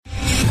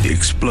the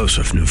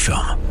explosive new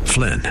film,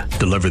 Flynn,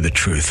 Deliver the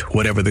Truth,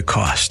 Whatever the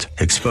Cost,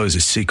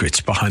 exposes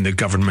secrets behind the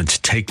government's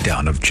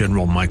takedown of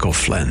General Michael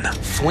Flynn.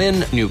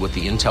 Flynn knew what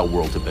the intel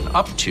world had been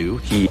up to.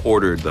 He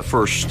ordered the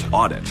first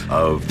audit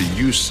of the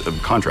use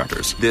of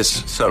contractors.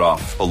 This set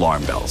off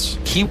alarm bells.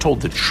 He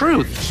told the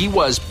truth. He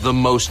was the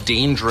most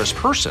dangerous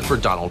person for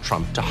Donald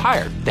Trump to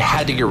hire. They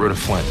had to get rid of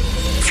Flynn.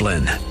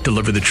 Flynn,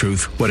 Deliver the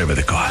Truth, Whatever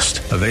the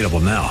Cost. Available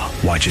now.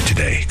 Watch it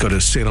today. Go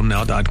to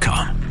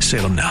salemnow.com.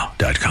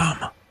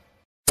 salemnow.com.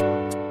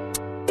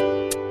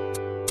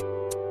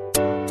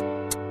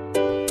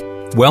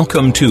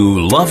 Welcome to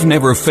Love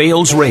Never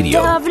Fails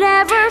Radio. Love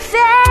never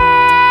fails.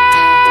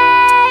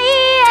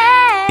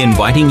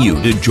 Inviting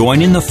you to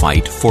join in the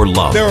fight for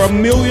love. There are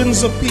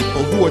millions of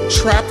people who are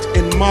trapped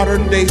in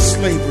modern-day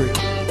slavery.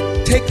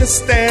 Take a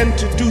stand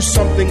to do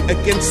something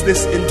against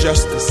this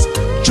injustice.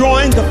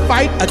 Join the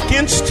fight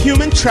against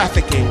human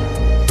trafficking.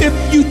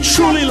 If you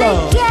truly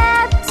love,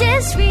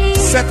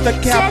 set the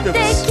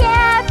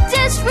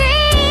captives free.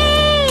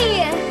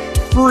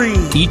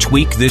 Each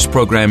week, this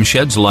program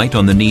sheds light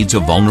on the needs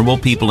of vulnerable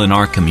people in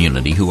our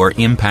community who are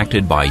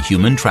impacted by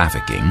human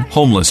trafficking,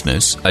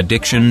 homelessness,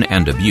 addiction,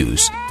 and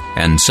abuse,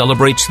 and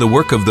celebrates the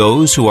work of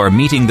those who are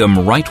meeting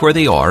them right where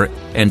they are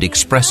and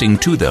expressing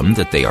to them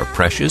that they are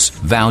precious,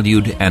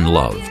 valued, and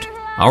loved.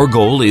 Our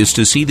goal is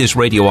to see this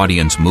radio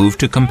audience move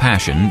to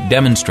compassion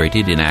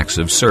demonstrated in acts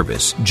of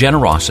service,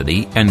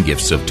 generosity, and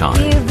gifts of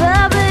time. Give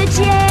up a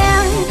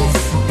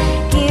chance.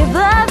 Give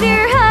up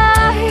your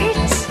heart.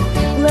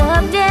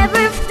 Love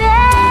never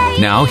fails.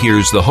 Now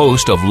here's the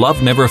host of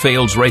Love Never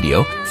Fails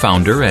Radio,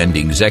 founder and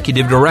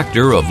executive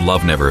director of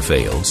Love Never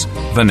Fails,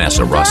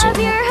 Vanessa Russell.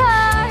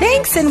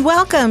 Thanks and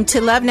welcome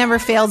to Love Never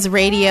Fails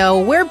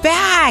Radio. We're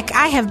back.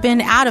 I have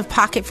been out of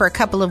pocket for a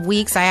couple of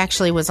weeks. I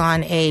actually was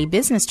on a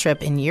business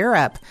trip in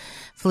Europe.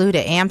 Flew to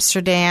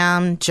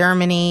Amsterdam,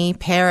 Germany,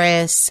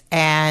 Paris,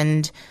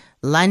 and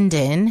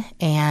London.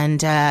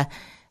 And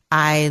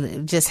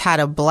I just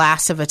had a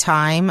blast of a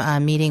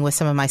time meeting with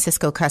some of my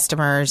Cisco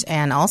customers,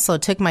 and also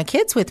took my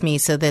kids with me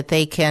so that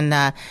they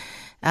can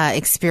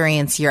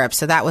experience Europe.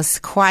 So that was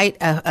quite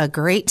a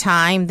great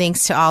time.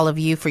 Thanks to all of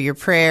you for your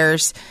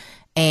prayers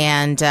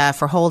and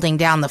for holding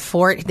down the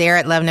fort there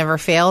at Love Never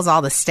Fails,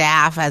 all the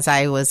staff, as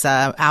I was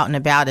out and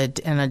about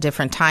in a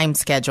different time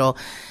schedule.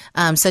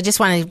 So just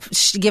want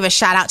to give a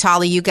shout out to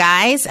all of you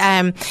guys.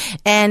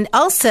 And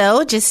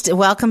also just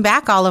welcome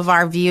back all of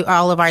our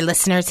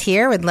listeners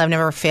here with Love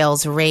Never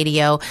Fails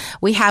Radio.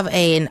 We have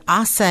an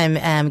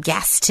awesome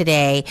guest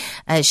today.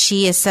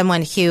 She is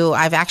someone who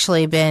I've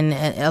actually been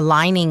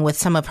aligning with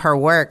some of her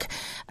work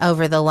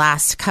over the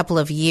last couple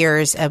of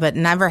years, but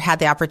never had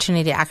the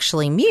opportunity to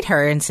actually meet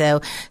her. And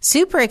so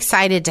super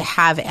excited to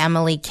have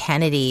Emily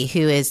Kennedy,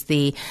 who is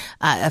the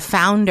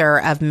founder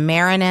of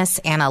Marinus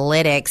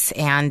Analytics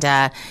and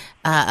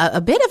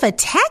a bit of a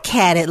tech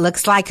head, it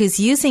looks like, who's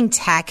using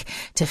tech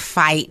to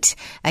fight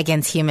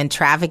against human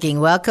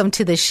trafficking. Welcome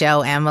to the show,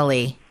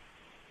 Emily.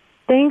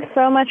 Thanks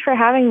so much for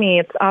having me.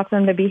 It's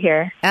awesome to be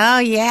here. Oh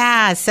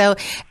yeah. So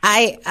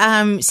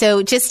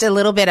so just a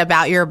little bit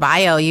about your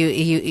bio.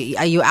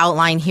 You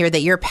outline here that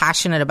you're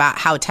passionate about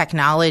how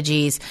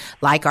technologies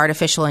like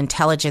artificial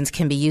intelligence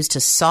can be used to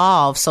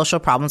solve social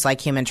problems like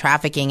human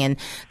trafficking. And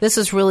this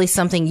is really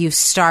something you've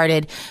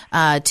started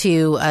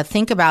to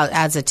think about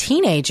as a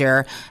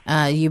teenager.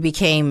 You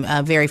became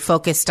very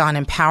focused on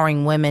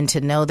empowering women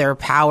to know their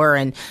power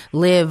and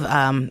live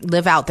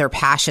out their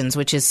passions,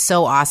 which is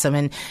so awesome.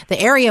 And the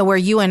area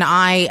where you and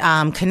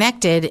I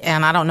connected,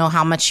 and I don't know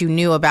how much you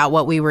knew about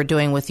what we were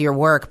doing with your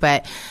work,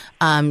 but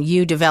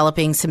you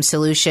developing some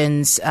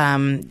solutions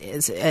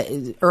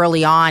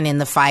early on in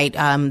the fight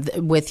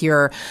with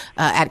your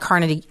at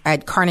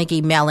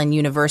Carnegie Mellon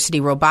University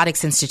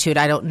Robotics Institute.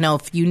 I don't know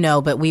if you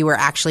know, but we were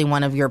actually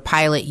one of your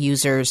pilot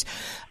users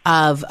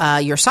of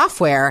your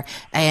software,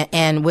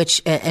 and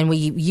we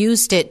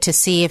used it to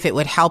see if it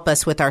would help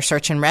us with our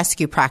search and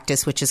rescue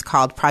practice, which is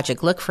called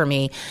Project Look for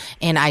Me,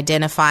 in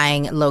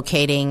identifying,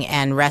 locating,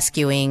 and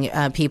rescuing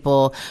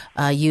people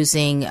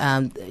using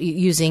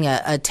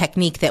a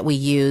technique that we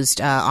used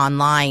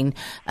online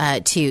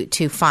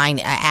to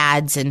find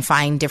ads and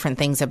find different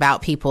things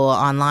about people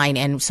online.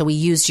 And so we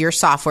used your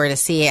software to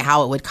see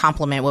how it would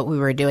complement what we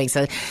were doing.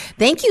 So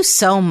thank you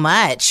so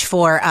much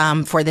for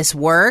this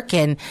work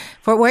and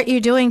for what you're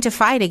doing to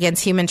fight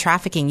against human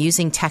trafficking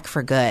using tech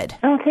for good.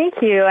 Oh, thank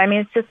you. I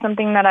mean, it's just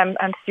something that I'm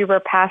super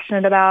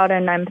passionate about,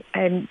 and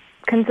I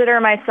consider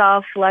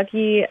myself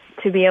lucky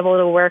to be able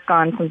to work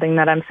on something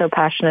that I'm so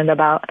passionate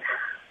about.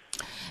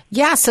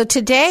 Yeah, so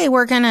today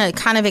we're going to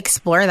kind of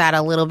explore that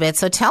a little bit.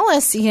 So tell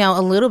us,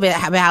 a little bit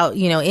about,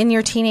 in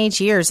your teenage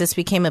years, this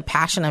became a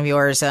passion of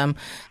yours.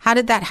 How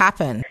did that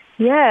happen?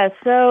 Yeah,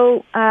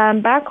 so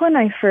back when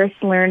I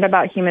first learned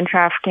about human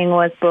trafficking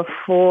was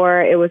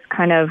before it was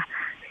kind of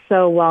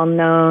so well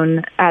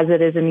known as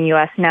it is in the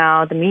U.S.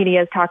 now. The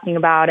media is talking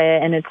about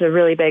it, and it's a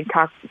really big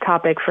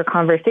topic for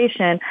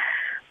conversation.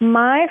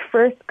 My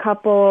first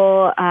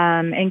couple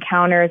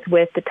encounters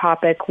with the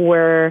topic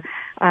were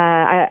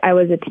I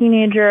was a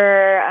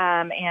teenager,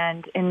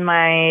 and in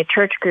my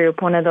church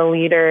group, one of the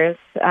leaders,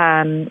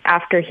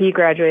 after he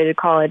graduated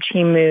college,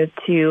 he moved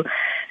to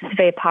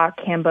Svay Pak,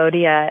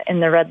 Cambodia, in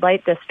the red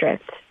light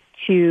district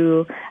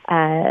to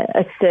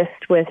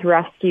assist with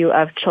rescue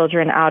of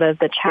children out of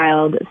the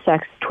child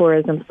sex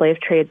tourism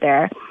slave trade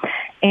there.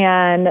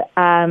 And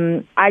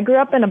I grew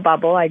up in a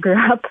bubble. I grew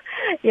up,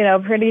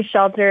 pretty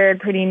sheltered,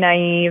 pretty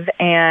naive,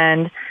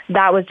 and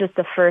that was just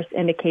the first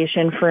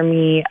indication for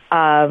me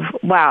of,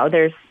 wow,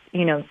 there's,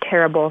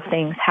 terrible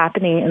things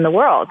happening in the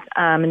world.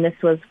 And this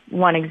was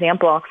one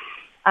example.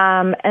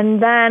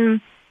 And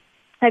then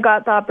I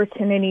got the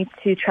opportunity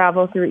to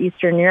travel through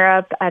Eastern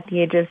Europe at the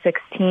age of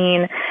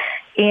 16,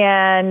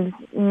 and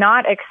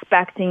not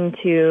expecting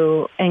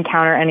to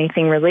encounter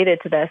anything related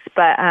to this,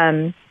 but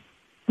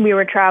we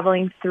were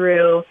traveling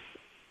through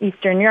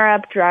Eastern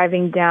Europe,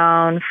 driving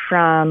down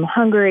from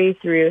Hungary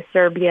through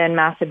Serbia and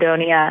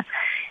Macedonia,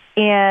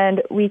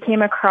 and we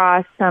came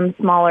across some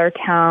smaller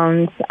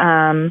towns,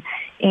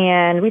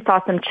 and we saw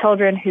some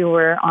children who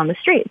were on the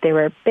street. They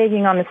were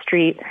begging on the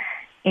street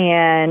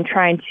and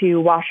trying to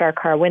wash our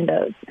car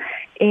windows.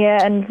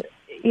 And,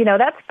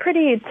 that's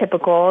pretty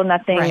typical,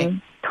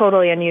 nothing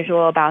totally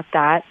unusual about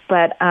that,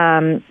 but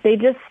they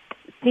just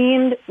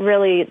seemed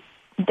really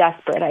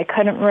desperate. I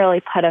couldn't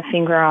really put a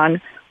finger on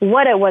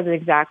what it was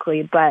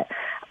exactly, but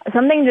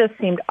something just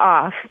seemed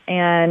off.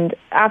 And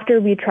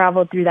after we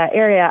traveled through that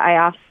area, I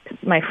asked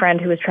my friend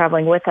who was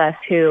traveling with us,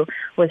 who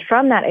was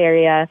from that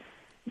area,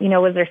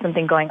 was there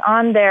something going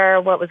on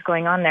there? What was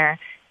going on there?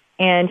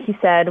 And he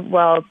said,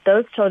 well,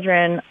 those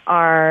children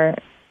are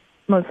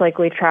most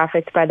likely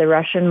trafficked by the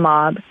Russian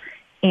mob,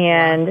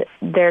 and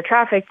they're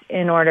trafficked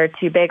in order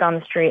to beg on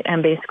the street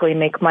and basically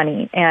make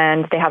money.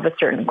 And they have a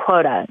certain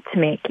quota to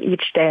make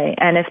each day.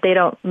 And if they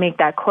don't make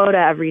that quota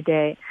every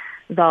day,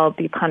 they'll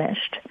be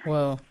punished.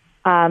 Whoa.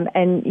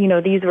 And,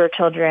 these were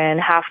children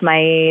half my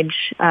age,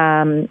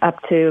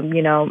 up to,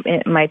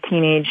 my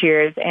teenage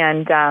years.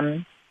 And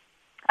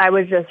I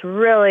was just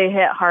really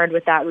hit hard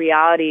with that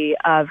reality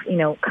of,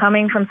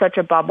 coming from such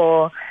a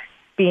bubble,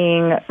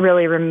 being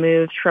really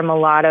removed from a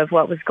lot of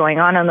what was going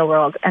on in the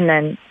world, and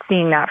then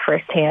seeing that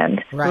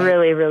firsthand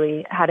really,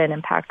 really had an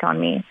impact on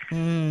me.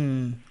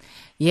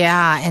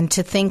 Yeah, and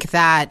to think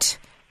that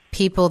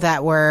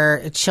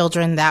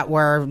children that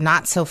were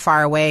not so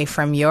far away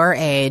from your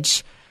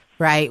age,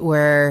 right,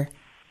 were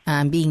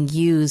being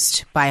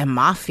used by a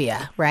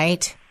mafia,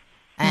 right?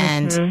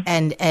 And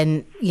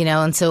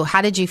and so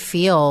how did you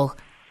feel?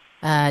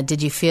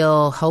 Did you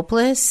feel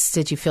hopeless?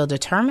 Did you feel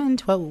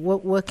determined?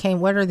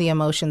 What are the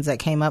emotions that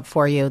came up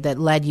for you that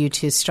led you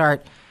to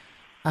start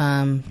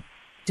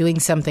doing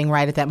something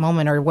right at that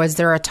moment? Or was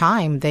there a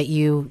time that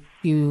you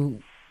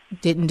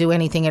didn't do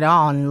anything at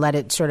all and let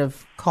it sort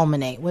of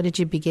culminate? What did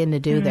you begin to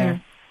do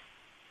there?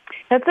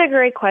 That's a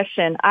great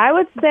question. I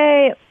would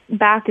say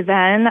back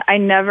then, I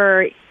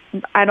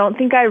don't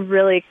think I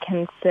really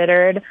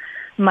considered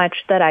much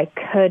that I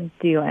could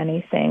do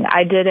anything.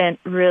 I didn't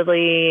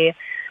really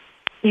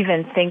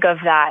even think of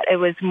that. It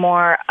was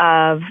more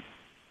of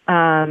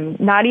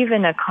not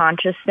even a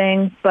conscious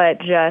thing, but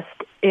just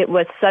it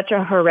was such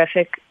a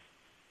horrific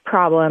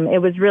problem. It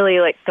was really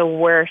like the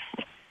worst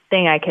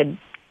thing I could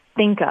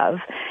think of.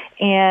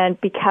 And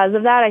because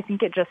of that, I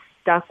think it just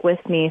stuck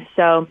with me.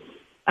 So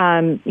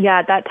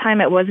at that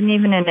time, it wasn't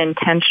even an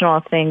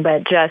intentional thing,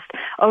 but just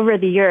over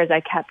the years,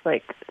 I kept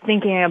like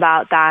thinking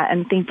about that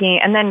and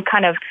then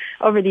kind of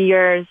over the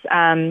years,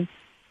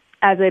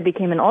 as I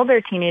became an older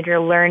teenager,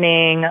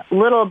 learning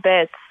little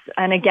bits,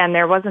 and again,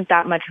 there wasn't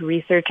that much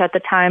research at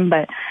the time,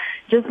 but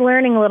just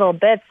learning little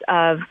bits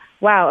of,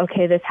 wow,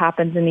 okay, this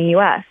happens in the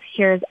U.S.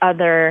 Here's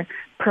other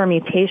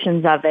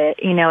permutations of it.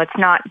 It's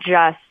not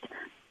just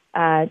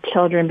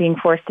children being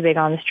forced to beg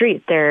on the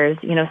street. There's,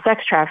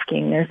 sex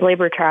trafficking, there's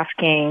labor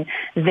trafficking,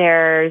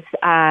 there's,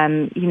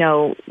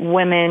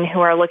 women who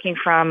are looking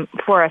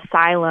for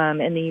asylum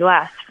in the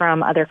U.S.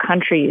 from other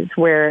countries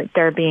where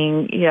they're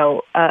being,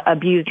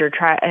 abused or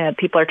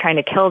people are trying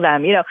to kill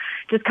them,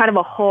 just kind of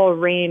a whole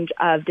range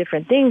of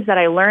different things that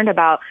I learned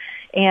about.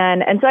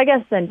 And so I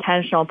guess the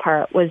intentional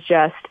part was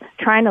just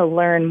trying to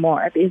learn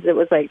more, because it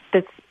was like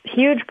this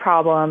huge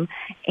problem.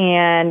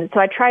 And so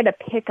I tried to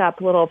pick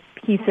up little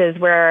pieces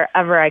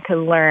wherever I could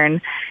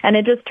learn. And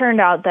it just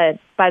turned out that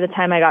by the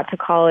time I got to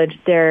college,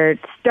 there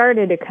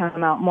started to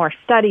come out more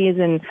studies.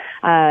 And,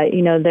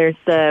 there's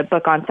the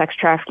book on sex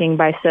trafficking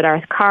by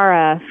Siddharth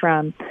Kara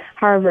from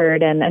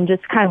Harvard, and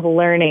just kind of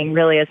learning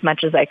really as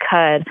much as I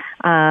could,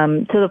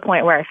 to the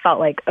point where I felt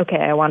like, okay,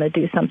 I want to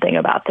do something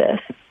about this.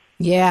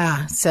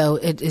 Yeah, so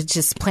it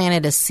just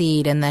planted a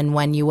seed, and then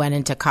when you went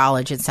into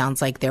college, it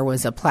sounds like there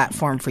was a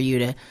platform for you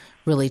to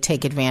really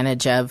take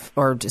advantage of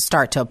or to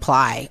start to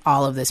apply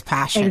all of this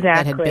passion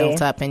that had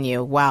built up in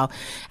you. Wow.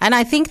 And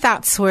I think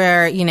that's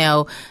where,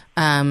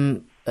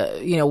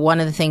 one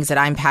of the things that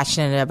I'm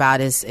passionate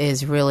about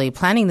is really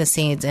planting the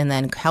seeds and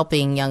then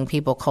helping young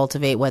people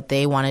cultivate what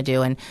they want to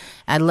do. And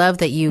I love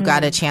that you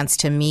got a chance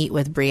to meet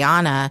with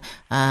Brianna,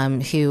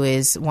 who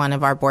is one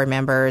of our board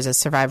members, a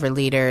survivor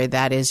leader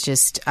that is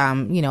just,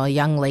 a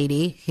young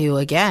lady who,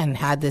 again,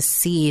 had this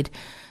seed,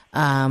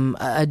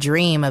 a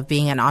dream of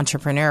being an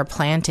entrepreneur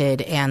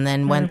planted and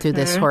then went through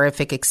this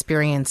horrific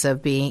experience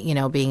of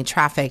being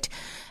trafficked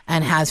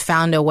and has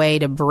found a way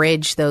to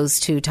bridge those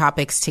two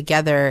topics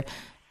together.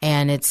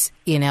 And it's,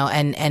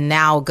 and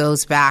now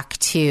goes back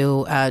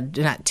to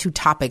not two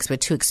topics,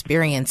 but two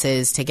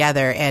experiences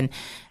together. And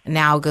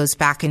now goes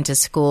back into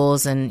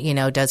schools and,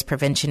 does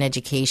prevention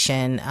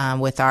education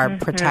with our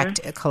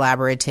Protect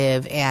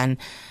Collaborative and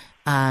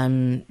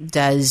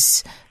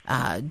does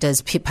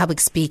public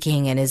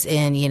speaking and is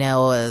in,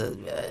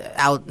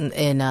 out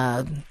in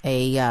a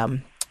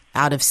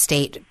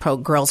out-of-state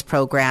girls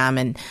program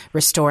and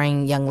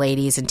restoring young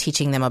ladies and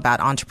teaching them about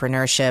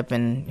entrepreneurship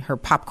and her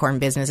popcorn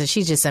business. And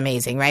she's just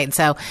amazing, right? And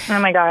so, oh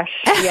my gosh,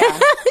 yeah,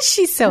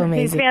 she's so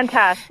amazing. She's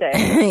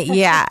fantastic.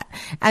 Yeah,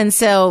 and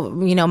so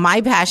my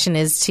passion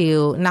is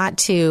to not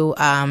to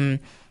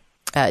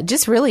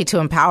just really to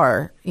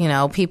empower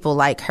people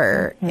like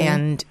her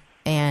and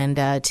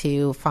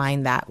to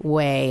find that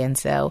way. And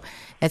so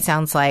it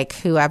sounds like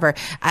whoever.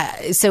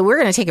 So we're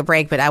going to take a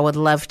break, but I would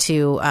love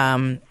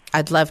to.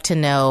 I'd love to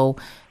know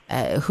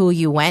who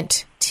you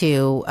went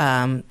to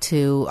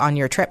on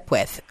your trip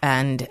with,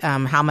 and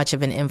how much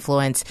of an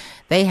influence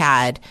they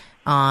had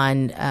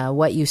on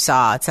what you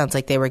saw. It sounds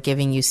like they were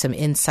giving you some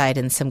insight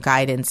and some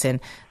guidance,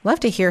 and love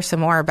to hear some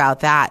more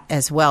about that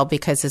as well.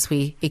 Because as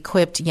we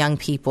equipped young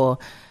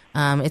people,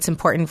 it's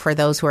important for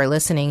those who are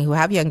listening who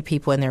have young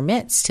people in their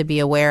midst to be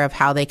aware of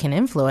how they can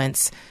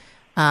influence,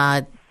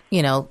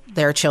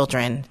 their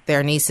children,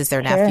 their nieces,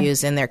 their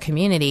nephews, in their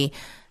community.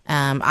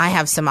 I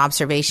have some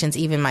observations,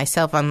 even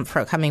myself, I'm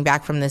coming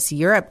back from this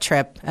Europe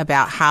trip,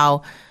 about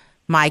how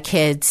my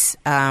kids,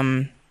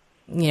 how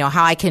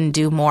I can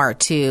do more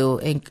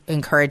to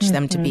encourage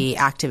them to be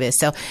activists.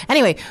 So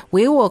anyway,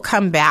 we will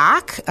come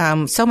back.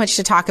 So much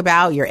to talk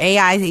about, your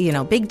AI,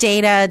 big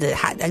data,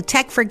 the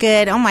tech for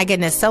good. Oh my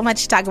goodness, so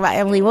much to talk about,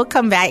 Emily. We'll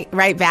come back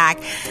right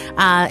back.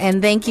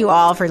 And thank you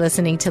all for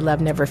listening to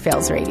Love Never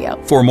Fails Radio.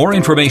 For more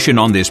information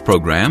on this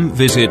program,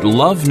 visit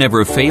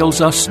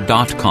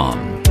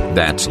loveneverfailsus.com.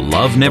 That's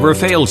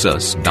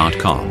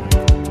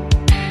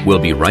loveneverfailsus.com. We'll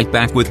be right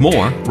back with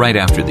more right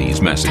after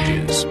these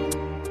messages.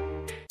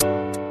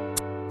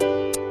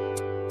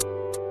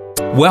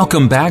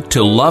 Welcome back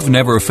to Love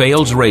Never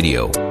Fails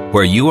Radio,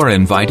 where you are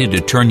invited to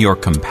turn your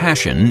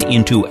compassion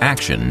into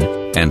action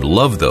and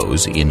love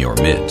those in your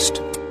midst.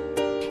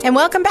 And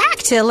welcome back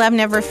to Love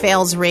Never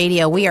Fails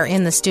Radio. We are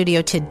in the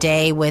studio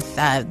today with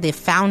the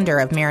founder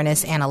of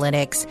Marinus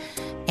Analytics,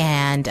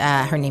 and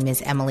her name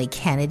is Emily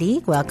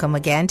Kennedy. Welcome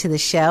again to the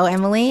show,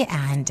 Emily.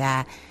 And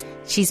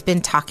she's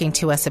been talking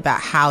to us about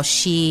how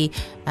she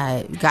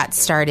got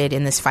started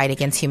in this fight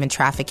against human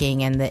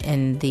trafficking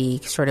and the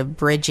sort of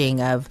bridging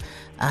of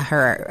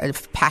her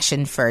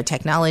passion for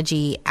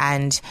technology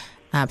and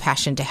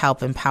passion to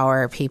help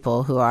empower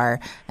people who are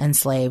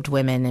enslaved,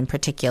 women in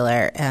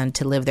particular, and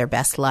to live their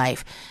best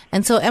life.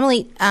 And so,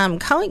 Emily,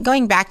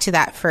 going back to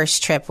that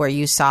first trip where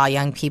you saw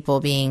young people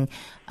being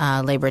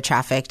labor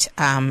trafficked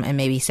and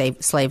maybe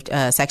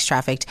sex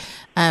trafficked,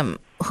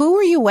 who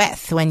were you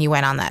with when you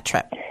went on that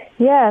trip?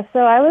 Yeah, so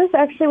I was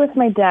actually with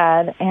my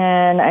dad,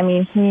 and I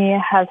mean, he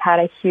has had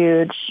a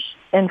huge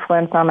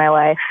influence on my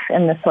life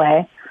in this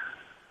way.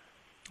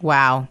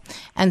 Wow.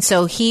 And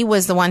so he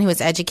was the one who was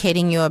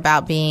educating you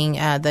about being,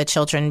 the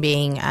children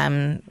being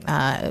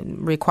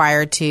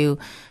required to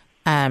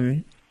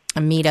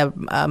meet a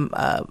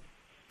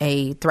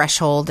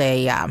threshold,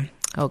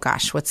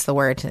 what's the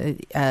word?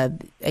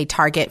 A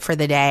target for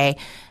the day,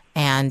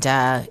 and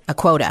a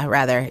quota,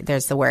 rather.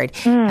 There's the word,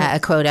 a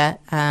quota.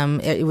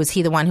 Was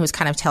he the one who was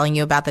kind of telling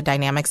you about the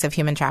dynamics of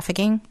human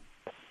trafficking?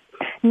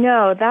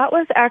 No, that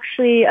was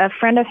actually a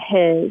friend of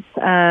his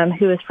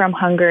who was from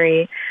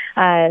Hungary.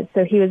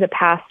 So he was a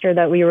pastor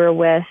that we were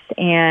with,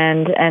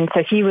 and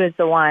so he was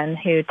the one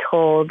who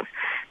told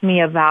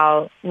me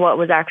about what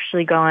was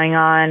actually going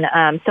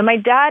on. So my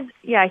dad,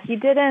 he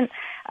didn't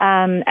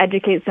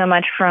educate so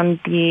much from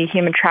the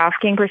human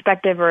trafficking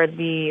perspective or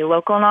the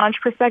local knowledge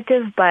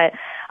perspective, but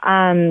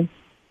I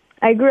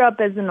grew up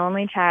as an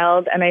only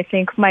child, and I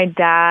think my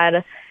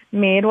dad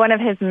made one of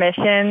his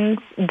missions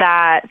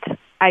that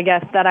I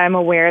guess that I'm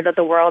aware that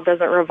the world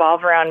doesn't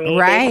revolve around me.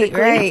 Right,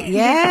 right.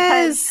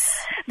 Yes.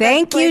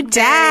 Thank you,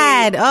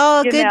 Dad.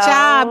 Oh, good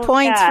job.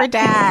 Points for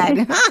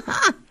Dad.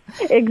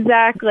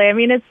 Exactly. I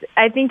mean,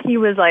 I think he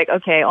was like,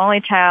 okay,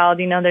 only child,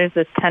 there's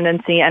this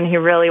tendency, and he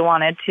really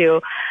wanted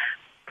to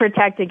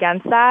protect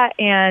against that.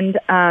 And,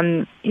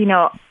 I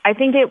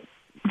think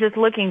just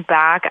looking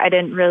back, I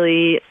didn't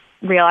really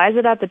realize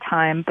it at the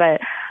time,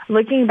 but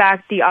looking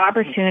back, the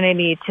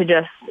opportunity to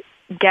just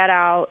get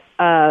out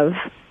of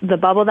the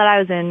bubble that I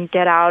was in,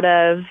 get out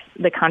of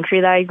the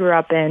country that I grew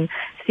up in,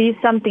 see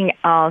something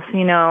else,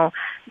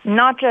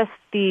 not just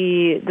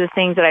the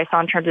things that I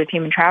saw in terms of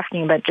human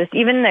trafficking, but just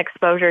even the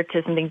exposure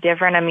to something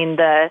different. I mean,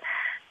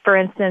 for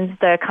instance,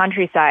 the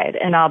countryside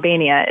in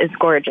Albania is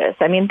gorgeous.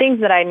 I mean,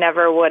 things that I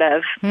never would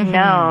have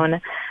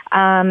known.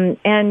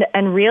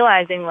 And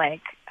realizing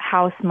like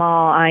how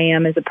small I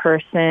am as a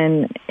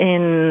person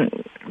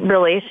in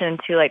relation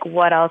to like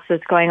what else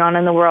is going on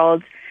in the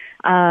world.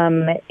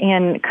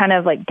 And kind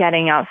of like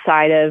getting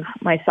outside of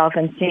myself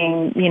and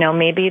seeing, you know,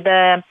 maybe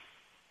the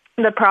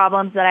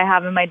problems that I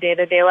have in my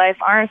day-to-day life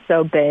aren't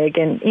so big.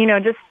 And, you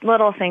know, just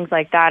little things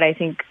like that, I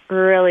think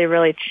really,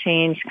 really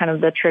changed kind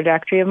of the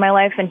trajectory of my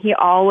life. And he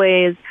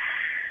always,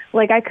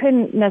 like, I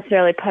couldn't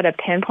necessarily put a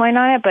pinpoint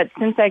on it, but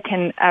since I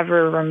can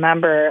ever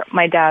remember,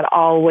 my dad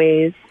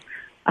always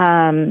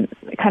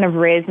kind of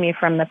raised me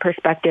from the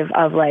perspective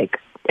of, like,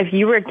 if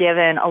you were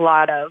given a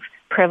lot of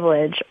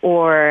privilege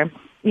or,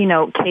 you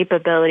know,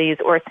 capabilities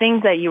or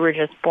things that you were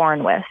just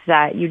born with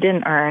that you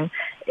didn't earn,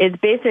 it's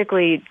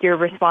basically your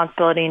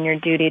responsibility and your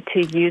duty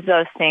to use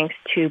those things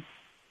to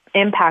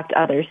impact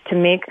others, to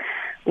make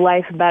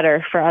life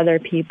better for other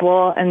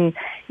people. And,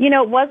 you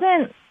know,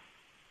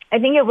 I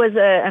think it was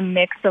a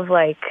mix of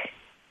like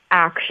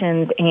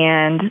actions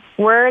and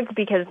words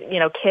because, you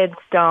know, kids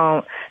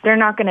they're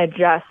not going to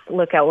just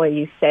look at what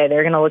you say,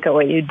 they're going to look at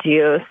what you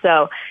do.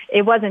 So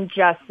it wasn't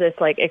just this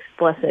like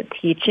explicit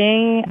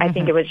teaching. I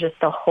think it was just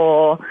a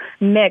whole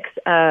mix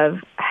of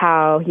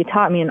how he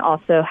taught me and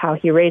also how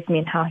he raised me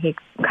and how he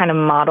kind of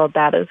modeled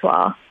that as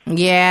well.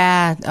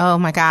 Yeah. Oh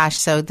my gosh.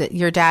 So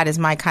your dad is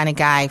my kind of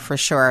guy for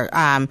sure.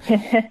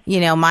 You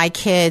know, my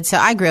kids, so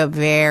I grew up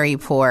very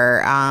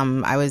poor.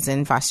 I was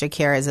in foster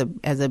care as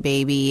a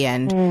baby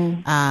and,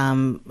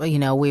 you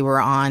know, we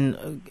were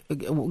on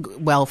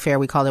welfare.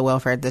 We called it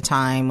welfare at the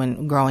time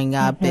when growing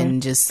up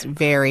and just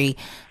very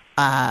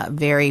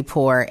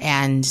poor.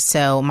 And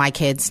so my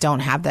kids don't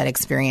have that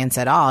experience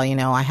at all. You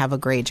know, I have a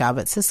great job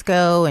at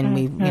Cisco and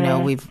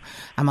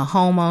I'm a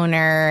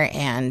homeowner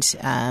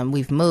and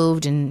we've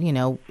moved and, you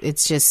know,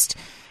 it's just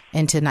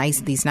into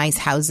these nice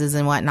houses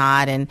and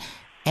whatnot.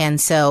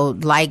 And so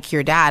like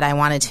your dad, I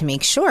wanted to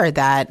make sure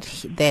that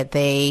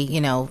they,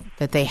 you know,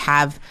 that they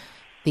have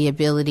the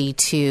ability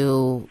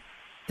to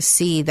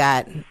see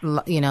that,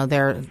 you know,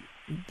 that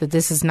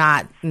this is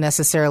not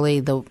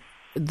necessarily the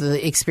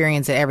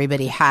experience that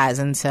everybody has.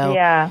 And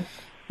so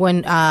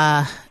when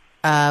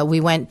we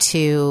went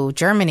to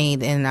Germany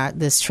in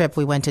this trip,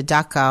 we went to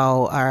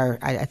Dachau, or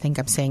I think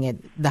I'm saying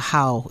it,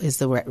 Dachau is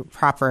the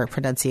proper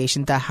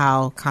pronunciation,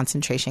 Dachau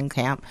concentration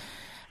camp.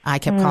 I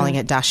kept calling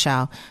it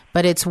Dachau,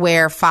 but it's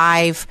where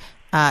it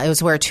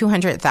was where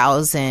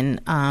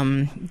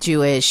 200,000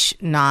 Jewish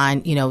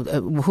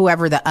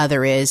whoever the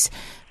other is,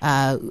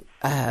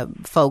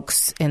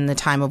 folks in the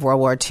time of World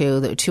War II,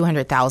 the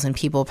 200,000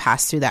 people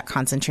passed through that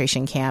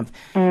concentration camp.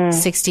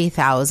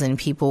 60,000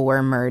 people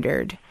were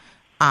murdered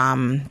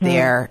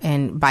there,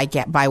 and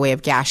by way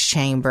of gas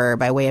chamber,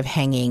 by way of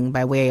hanging,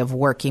 by way of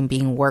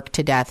being worked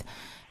to death.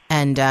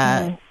 And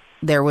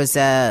there was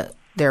a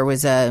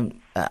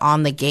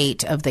on the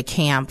gate of the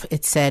camp,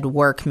 it said,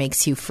 "Work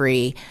makes you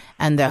free."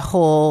 And the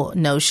whole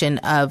notion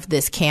of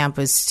this camp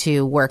was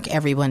to work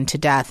everyone to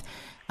death.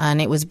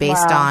 And it was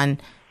based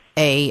on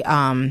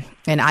an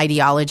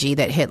ideology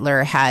that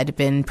Hitler had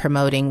been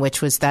promoting,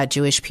 which was that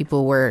Jewish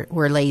people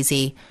were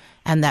lazy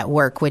and that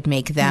work would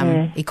make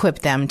them, equip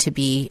them to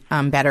be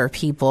better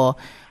people.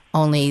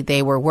 Only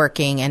they were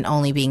working and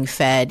only being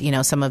fed, you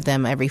know, some of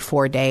them every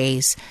 4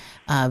 days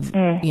of,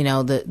 you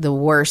know, the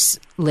worst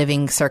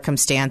living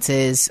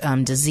circumstances,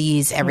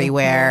 disease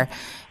everywhere,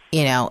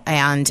 you know,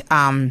 and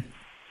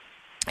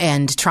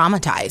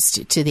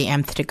traumatized to the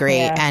nth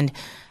degree.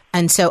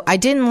 And so I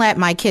didn't let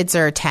my kids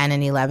are 10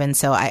 and 11,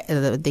 so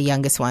the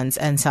youngest ones,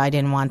 and so I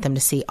didn't want them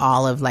to see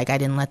all of, like, I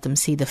didn't let them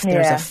see there's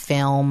a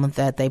film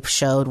that they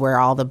showed where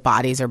all the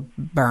bodies are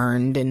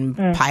burned and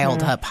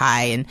piled up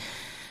high,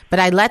 but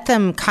I let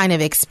them kind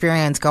of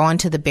experience, go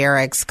into the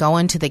barracks, go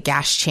into the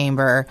gas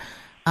chamber,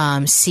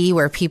 see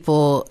where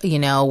people, you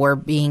know, were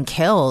being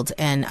killed,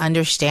 and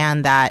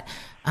understand that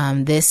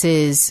this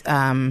is,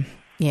 you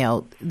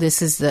know,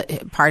 this is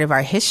the part of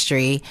our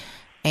history.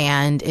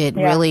 And it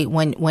really,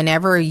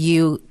 whenever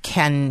you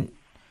can,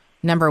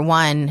 number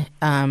one,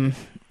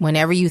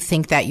 whenever you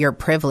think that your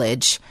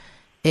privilege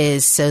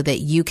is so that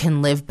you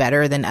can live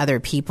better than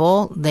other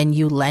people, then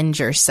you lend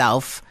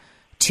yourself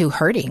to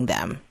hurting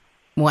them.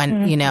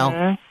 When, you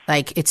know,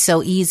 like, it's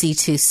so easy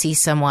to see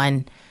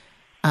someone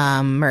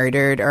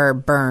murdered or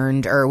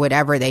burned or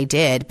whatever they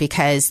did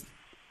because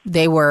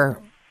they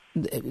were,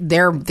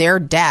 their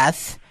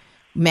death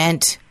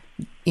meant,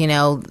 you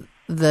know,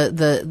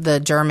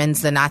 the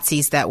Germans, the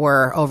Nazis that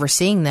were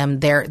overseeing them,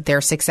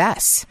 their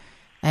success.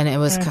 And it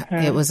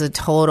was a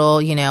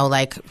total, you know,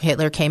 like,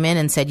 Hitler came in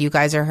and said, "You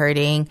guys are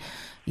hurting.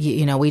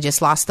 You know, we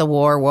just lost the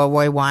war, World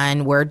War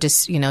I. We're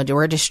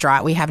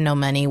distraught. We have no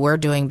money. We're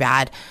doing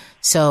bad."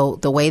 So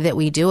the way that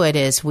we do it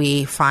is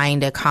we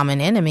find a common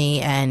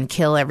enemy and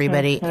kill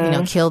everybody, you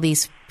know, kill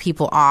these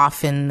people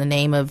off in the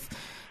name of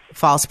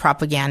false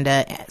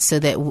propaganda, so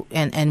that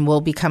and we'll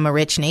become a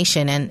rich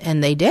nation,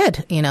 and they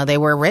did. You know, they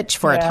were rich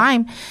for a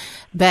time,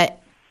 But,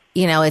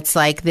 it's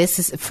like this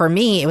is, for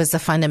me, it was the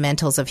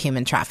fundamentals of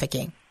human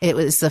trafficking. It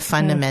was the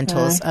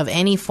fundamentals of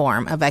any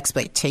form of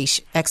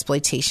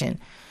exploitation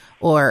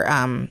or,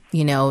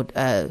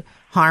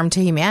 harm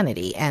to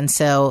humanity. And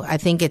so I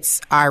think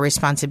it's our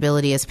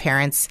responsibility as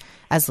parents,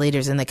 as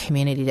leaders in the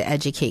community, to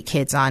educate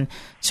kids on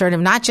sort of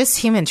not just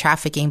human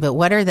trafficking, but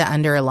what are the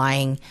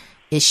underlying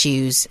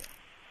issues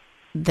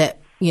that,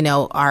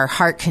 our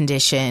heart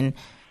condition,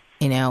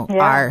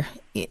 our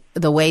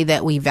the way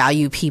that we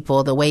value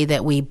people, the way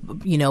that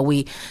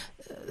we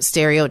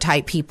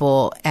stereotype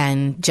people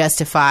and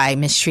justify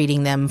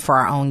mistreating them for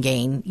our own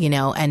gain,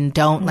 and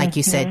don't, like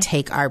you said,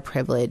 take our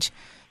privilege,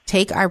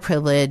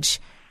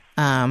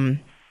 and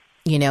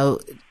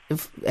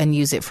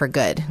use it for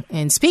good.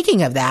 And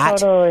speaking of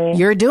that,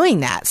 You're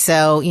doing that.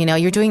 So,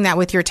 you're doing that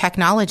with your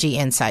technology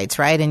insights,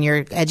 right? And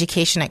your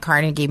education at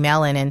Carnegie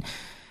Mellon. And,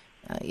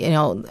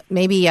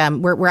 maybe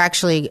we're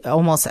actually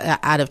almost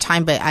out of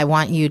time, but I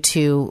want you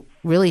to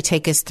really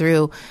take us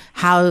through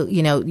how,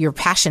 your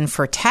passion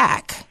for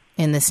tech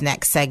in this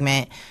next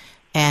segment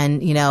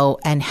and,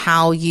 and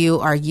how you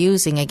are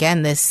using,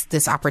 again,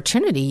 this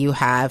opportunity you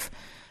have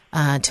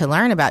to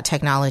learn about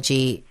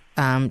technology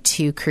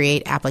to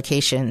create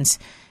applications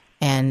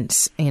and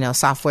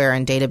software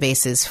and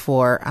databases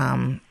for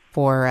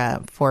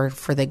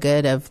the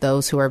good of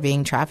those who are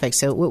being trafficked.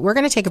 So we're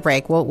going to take a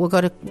break. We'll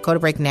go to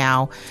break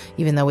now,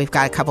 even though we've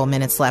got a couple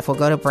minutes left. We'll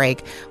go to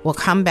break. We'll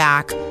come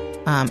back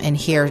and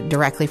hear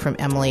directly from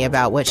Emily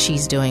about what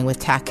she's doing with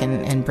tech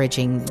and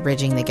bridging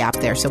the gap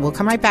there. So we'll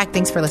come right back.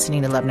 Thanks for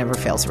listening to Love Never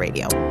Fails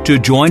Radio. To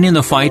join in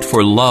the fight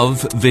for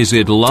love,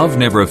 visit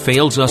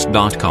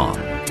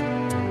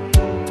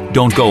loveneverfailsus.com.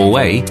 Don't go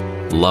away.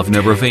 Love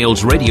Never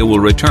Fails Radio will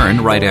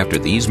return right after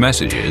these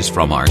messages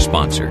from our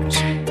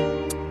sponsors.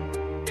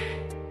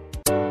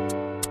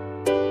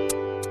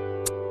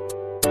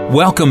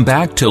 Welcome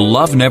back to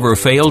Love Never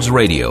Fails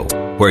Radio,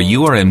 where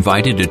you are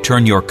invited to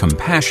turn your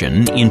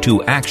compassion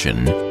into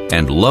action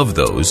and love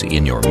those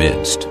in your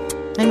midst.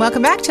 And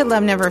welcome back to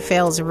Love Never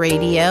Fails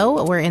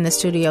Radio. We're in the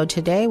studio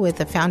today with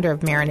the founder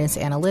of Marinus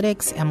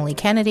Analytics, Emily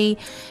Kennedy,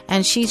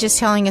 and she's just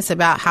telling us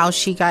about how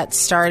she got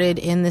started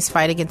in this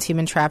fight against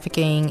human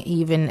trafficking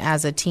even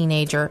as a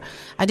teenager.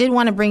 I did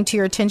want to bring to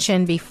your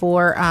attention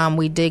before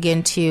we dig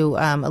into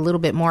a little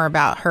bit more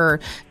about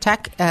her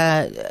tech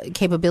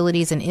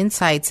capabilities and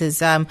insights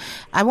is I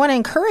want to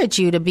encourage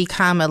you to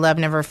become a Love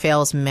Never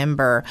Fails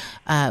member.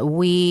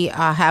 We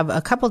have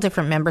a couple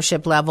different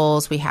membership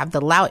levels. We have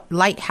the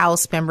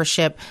Lighthouse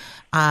membership.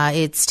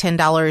 It's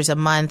 $10 a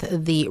month.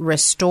 The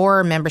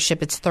Restore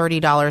membership, it's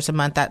 $30 a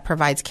month. That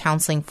provides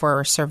counseling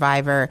for a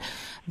survivor.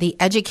 The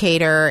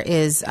Educator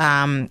is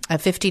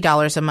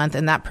 $50 a month,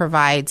 and that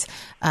provides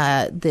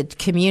the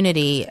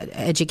community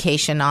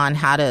education on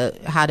how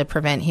to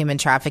prevent human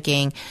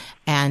trafficking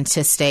and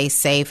to stay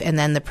safe. And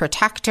then the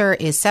Protector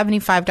is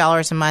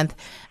 $75 a month,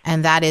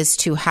 and that is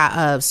to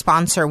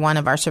sponsor one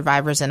of our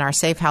survivors in our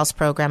Safe House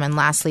program. And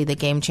lastly, the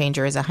Game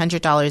Changer is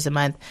 $100 a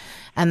month,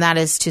 and that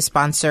is to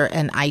sponsor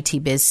an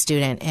IT biz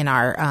student in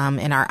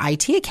our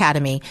IT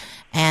Academy.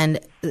 And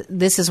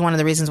this is one of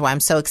the reasons why I'm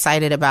so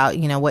excited about,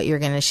 what you're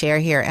going to share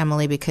here,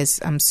 Emily, because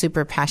I'm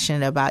super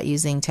passionate about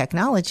using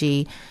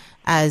technology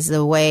as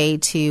a way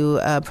to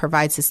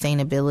provide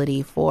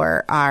sustainability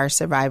for our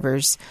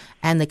survivors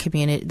and the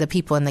community, the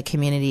people in the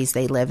communities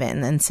they live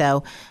in. And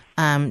so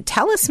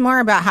tell us more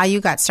about how you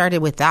got started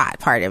with that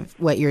part of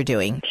what you're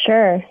doing.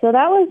 Sure. So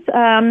that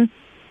was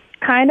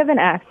kind of an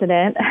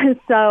accident.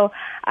 So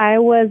I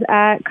was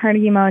at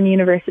Carnegie Mellon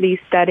University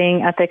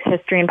studying ethics,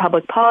 history, and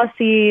public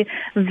policy,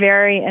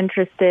 very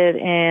interested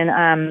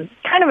in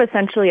kind of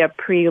essentially a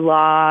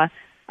pre-law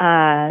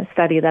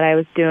study that I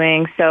was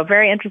doing. So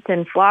very interested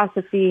in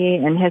philosophy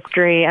and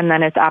history and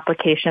then its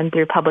application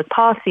through public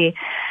policy.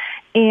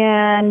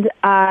 And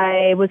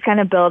I was kind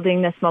of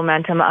building this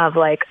momentum of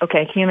like,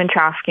 okay, human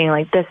trafficking,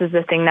 like this is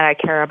the thing that I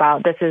care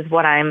about. This is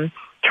what I'm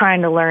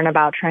trying to learn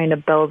about, trying to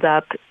build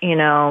up,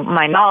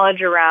 my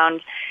knowledge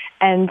around.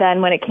 And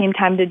then when it came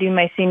time to do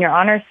my senior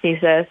honors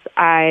thesis,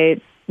 I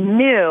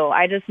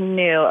just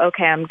knew,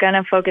 okay, I'm going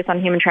to focus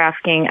on human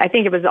trafficking. I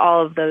think it was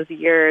all of those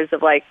years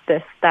of like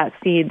that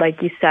seed,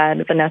 like you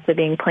said, Vanessa,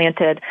 being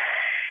planted.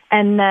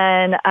 And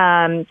then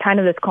kind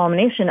of this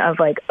culmination of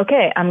like,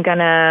 okay, I'm going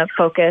to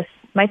focus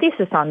my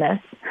thesis on this.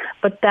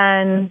 But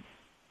then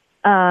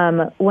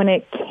when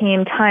it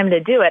came time to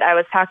do it, I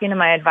was talking to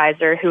my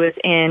advisor who was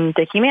in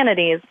the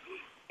humanities,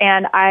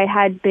 and I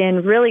had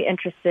been really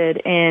interested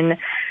in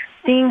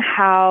seeing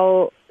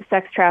how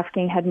sex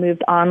trafficking had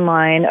moved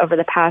online over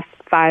the past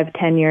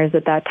 5-10 years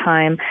at that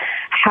time,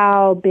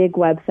 how big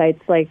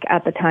websites like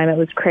at the time it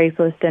was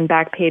Craigslist and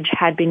Backpage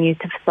had been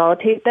used to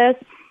facilitate this,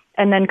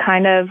 and then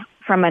kind of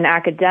from an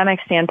academic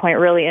standpoint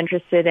really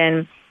interested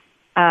in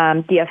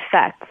the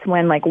effects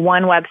when like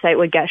one website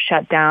would get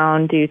shut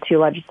down due to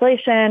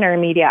legislation or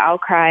media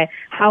outcry,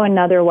 how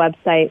another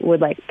website would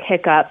like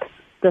pick up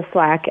the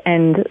slack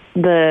and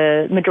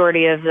the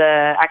majority of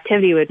the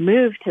activity would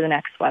move to the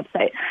next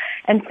website.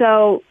 And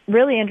so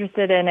really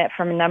interested in it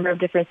from a number of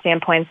different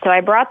standpoints. So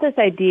I brought this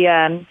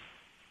idea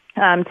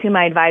to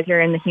my advisor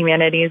in the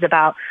humanities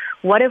about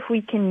what if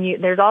we can use,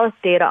 there's all this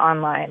data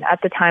online. At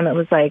the time it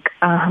was like,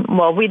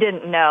 well, we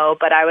didn't know,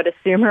 but I would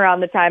assume around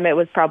the time it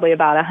was probably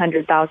about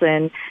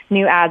 100,000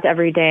 new ads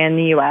every day in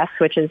the U.S.,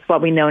 which is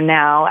what we know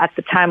now. At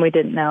the time we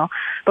didn't know,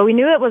 but we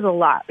knew it was a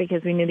lot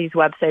because we knew these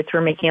websites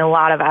were making a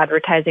lot of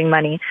advertising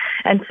money.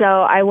 And so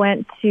I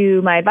went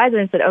to my advisor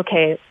and said,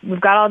 okay,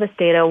 we've got all this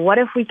data. What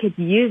if we could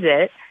use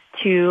it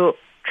to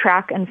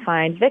track and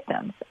find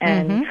victims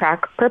and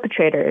track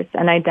perpetrators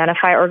and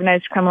identify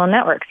organized criminal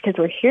networks? Because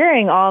we're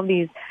hearing all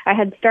these, I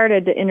had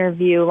started to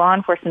interview law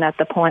enforcement at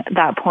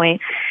that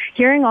point,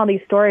 hearing all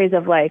these stories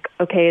of like,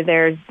 okay,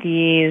 there's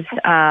these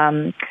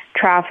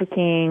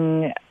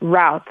trafficking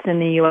routes in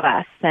the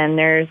U.S. and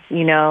there's,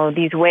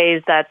 these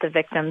ways that the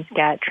victims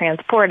get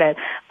transported,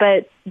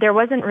 but there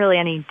wasn't really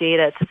any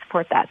data to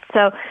support that.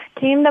 So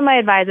came to my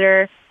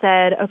advisor,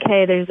 said,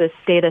 okay, there's this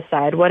data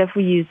side. What if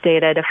we use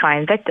data to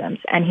find victims?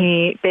 And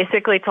he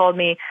basically told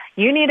me,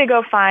 you need to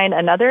go find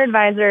another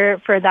advisor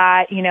for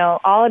that.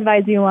 I'll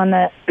advise you on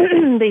the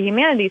the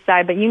humanities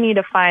side, but you need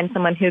to find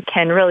someone who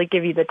can really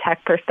give you the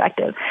tech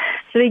perspective.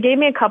 So he gave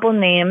me a couple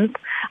names,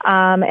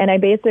 and I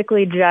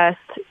basically just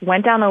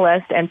went down the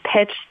list and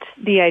pitched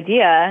the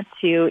idea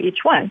to each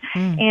one.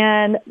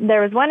 And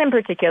there was one in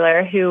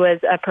particular who was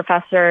a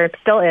professor,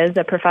 still is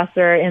a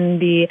professor in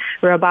the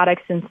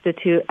Robotics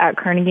Institute at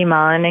Carnegie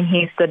Mellon, and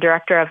he's the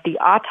director of the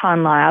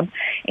Auton Lab,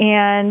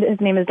 and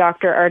his name is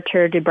Dr.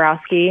 Artur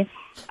Dabrowski.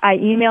 I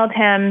emailed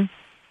him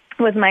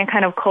with my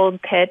kind of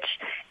cold pitch,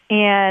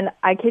 and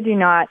I kid you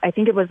not, I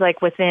think it was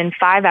like within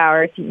 5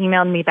 hours, he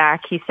emailed me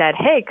back. He said,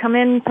 hey, come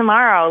in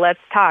tomorrow, let's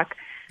talk.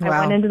 Wow. I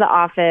went into the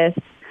office,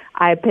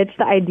 I pitched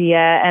the idea,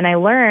 and I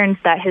learned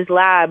that his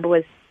lab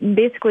was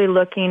basically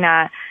looking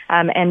at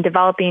and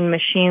developing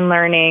machine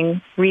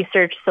learning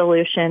research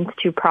solutions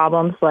to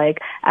problems like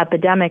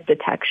epidemic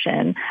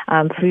detection,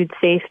 food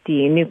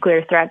safety,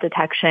 nuclear threat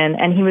detection.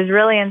 And he was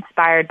really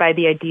inspired by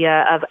the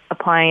idea of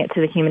applying it to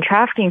the human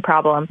trafficking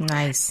problem.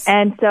 Nice.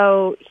 And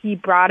so he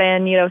brought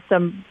in,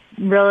 some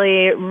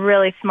really,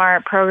 really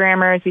smart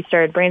programmers. We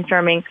started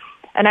brainstorming.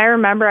 And I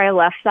remember I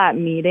left that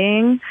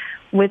meeting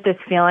with this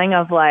feeling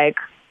of like,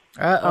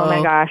 oh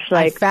my gosh,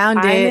 like I found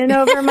it. I'm in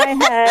over my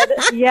head.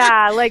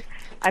 Yeah, like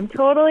I'm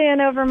totally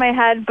in over my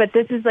head, but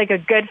this is like a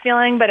good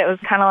feeling, but it was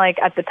kind of like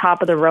at the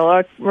top of the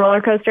roller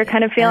coaster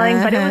kind of feeling,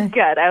 but it was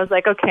good. I was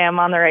like, okay, I'm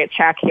on the right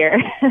track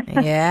here.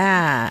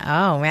 Yeah.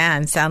 Oh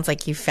man, sounds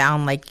like you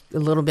found like a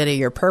little bit of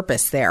your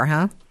purpose there,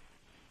 huh?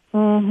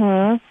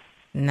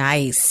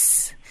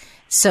 Nice.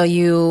 So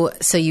you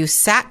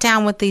sat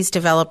down with these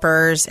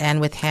developers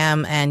and with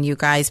him, and you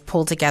guys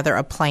pulled together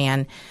a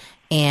plan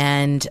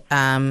and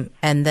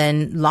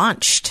then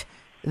launched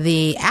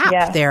the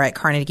app there at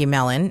Carnegie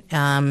Mellon.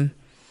 And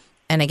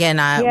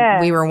again,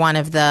 we were one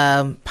of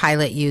the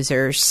pilot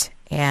users,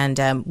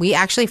 and we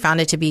actually found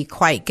it to be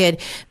quite good.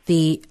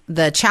 The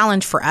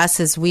challenge for us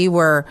is we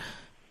were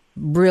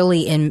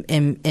really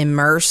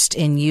immersed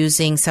in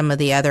using some of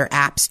the other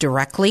apps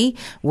directly,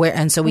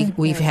 and so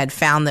we've had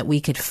found that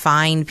we could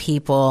find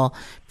people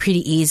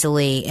pretty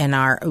easily in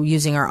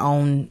using our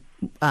own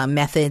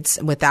methods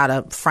without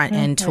a front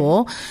end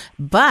tool.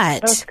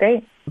 But that's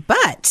great.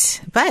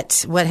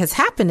 But what has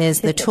happened is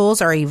the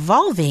tools are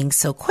evolving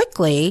so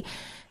quickly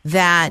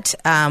that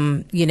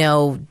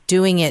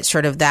doing it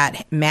sort of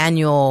that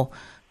manual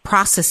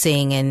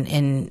processing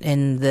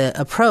and the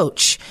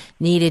approach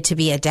needed to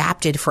be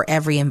adapted for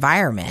every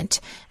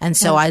environment. And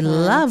so I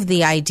love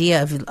the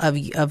idea of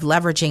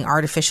leveraging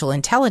artificial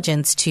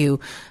intelligence to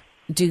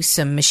do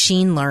some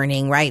machine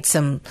learning, right?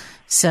 Some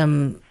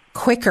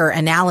quicker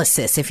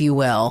analysis, if you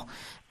will,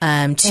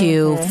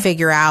 to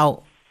figure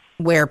out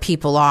where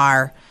people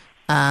are,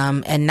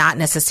 and not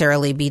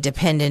necessarily be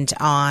dependent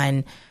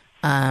on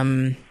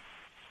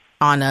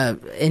a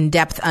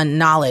in-depth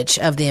knowledge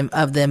of the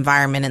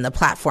environment and the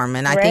platform.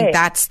 And I think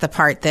that's the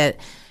part that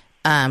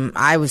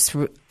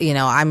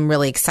I'm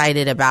really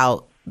excited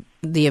about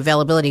the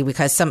availability,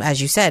 because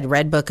as you said,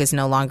 Redbook is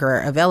no longer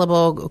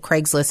available.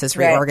 Craigslist has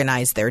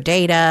reorganized their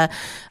data.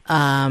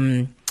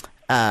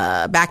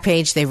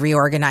 Backpage, they've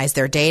reorganized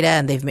their data,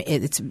 and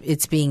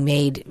it's being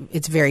made.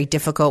 It's very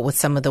difficult with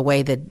some of the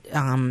way that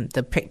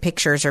the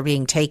pictures are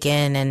being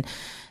taken and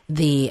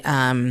the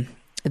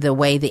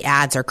way the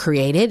ads are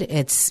created.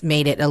 It's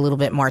made it a little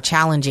bit more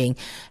challenging.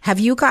 Have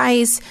you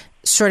guys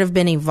sort of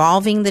been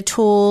evolving the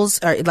tools,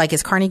 or like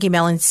is Carnegie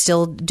Mellon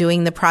still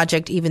doing the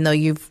project even though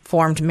you've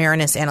formed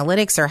Marinus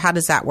Analytics, or how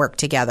does that work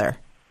together?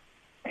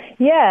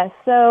 Yeah,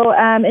 so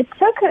it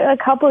took a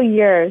couple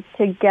years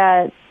to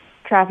get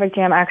Traffic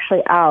Jam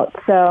actually out.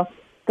 So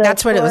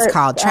that's what it was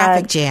called,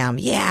 Traffic Jam.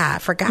 Yeah, I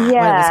forgot what it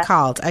was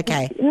called.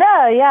 Okay.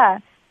 No, yeah.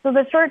 So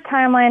the short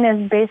timeline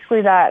is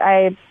basically that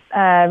I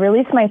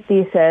released my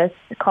thesis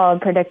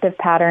called Predictive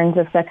Patterns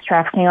of Sex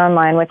Trafficking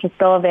Online, which is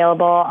still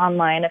available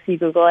online if you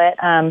Google it.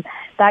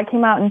 That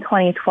came out in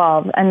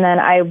 2012. And then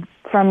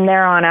from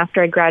there on,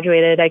 after I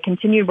graduated, I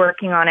continued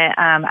working on it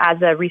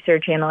as a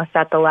research analyst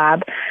at the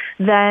lab.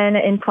 Then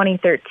in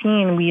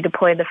 2013, we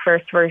deployed the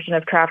first version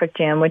of Traffic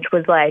Jam, which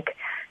was like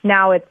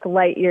now it's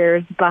light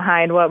years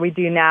behind what we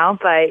do now,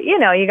 but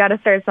you got to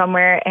start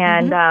somewhere.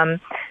 And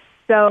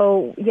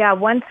so,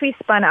 once we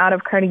spun out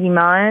of Carnegie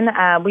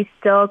Mellon, we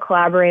still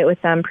collaborate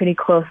with them pretty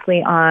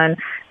closely on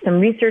some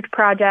research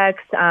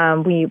projects.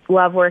 We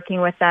love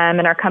working with them,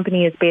 and our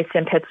company is based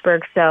in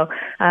Pittsburgh, so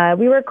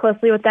we work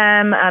closely with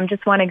them.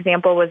 Just one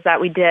example was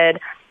that we did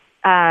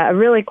a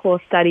really cool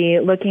study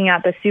looking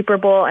at the Super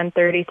Bowl and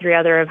 33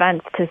 other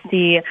events to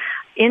see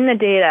in the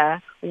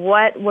data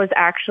what was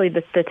actually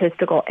the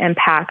statistical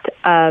impact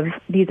of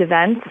these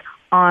events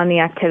on the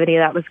activity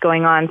that was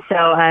going on.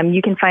 So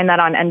you can find that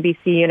on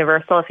NBC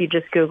Universal if you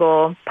just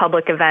Google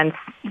public events,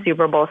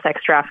 Super Bowl,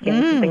 sex trafficking,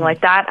 something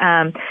like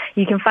that.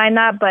 You can find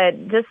that,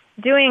 but just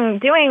doing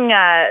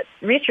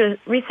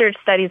research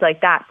studies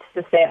like that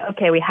to say,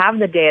 okay, we have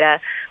the data.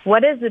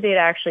 What is the data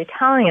actually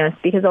telling us?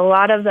 Because a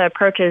lot of the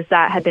approaches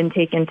that have been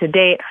taken to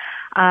date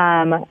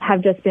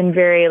have just been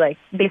very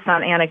based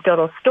on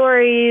anecdotal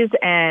stories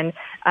and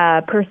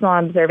personal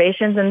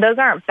observations, and those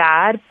aren't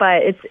bad,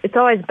 but it's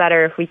always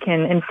better if we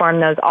can inform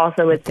those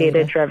also with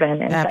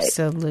data-driven insights.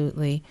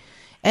 Absolutely.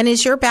 And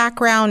is your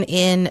background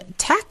in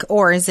tech,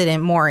 or is it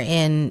more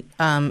in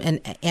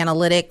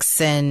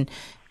analytics and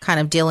kind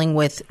of dealing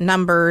with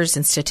numbers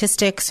and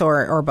statistics,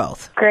 or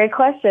both? Great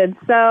question.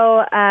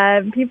 So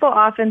people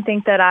often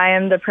think that I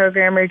am the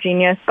programmer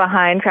genius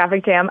behind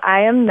Traffic Jam.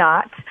 I am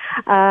not.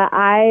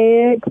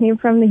 I came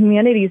from the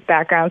humanities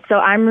background, so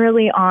I'm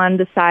really on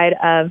the side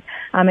of,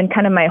 and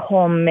kind of my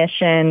whole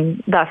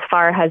mission thus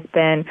far has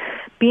been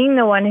being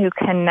the one who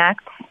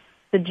connects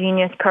the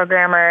genius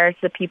programmers,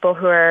 the people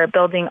who are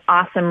building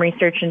awesome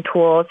research and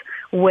tools,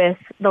 with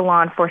the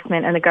law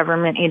enforcement and the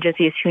government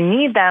agencies who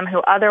need them,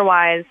 who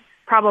otherwise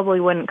probably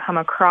wouldn't come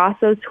across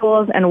those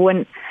tools and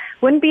wouldn't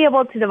be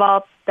able to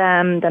develop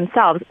them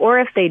themselves. Or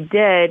if they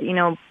did,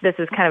 this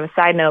is kind of a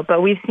side note,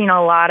 but we've seen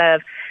a lot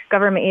of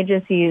government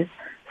agencies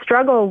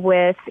struggle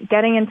with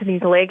getting into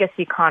these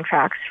legacy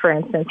contracts, for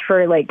instance,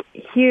 for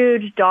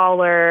huge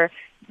dollar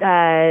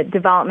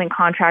development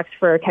contracts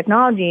for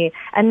technology.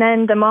 And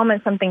then the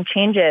moment something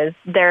changes,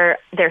 they're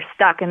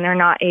stuck and they're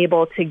not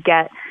able to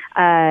get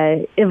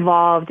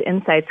evolved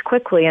insights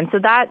quickly. And so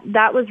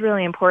that was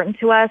really important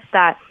to us,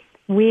 that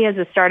we as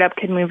a startup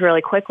could move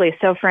really quickly.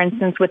 So for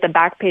instance, with the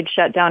Backpage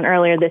shutdown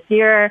earlier this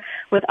year,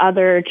 with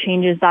other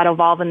changes that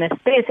evolve in this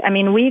space,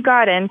 we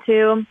got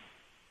into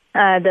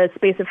the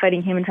space of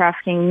fighting human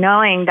trafficking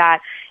knowing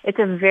that it's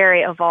a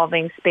very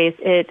evolving space.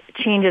 It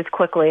changes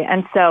quickly.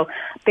 And so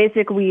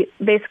basically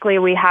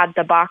we had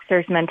the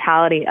boxer's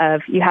mentality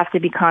of you have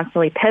to be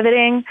constantly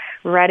pivoting,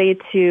 ready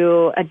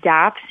to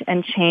adapt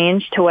and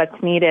change to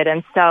what's needed.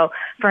 And so,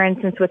 for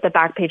instance, with the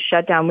Backpage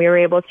shutdown, we were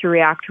able to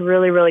react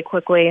really, really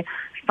quickly,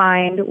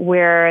 find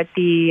where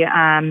the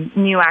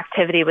new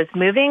activity was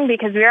moving,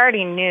 because we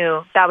already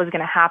knew that was going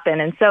to happen.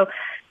 And so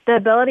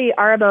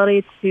our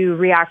ability to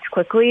react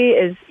quickly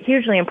is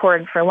hugely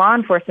important for law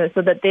enforcement,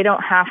 so that they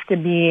don't have to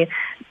be,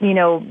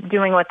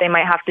 doing what they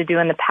might have to do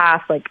in the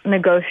past, like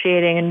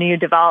negotiating a new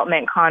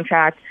development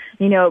contract.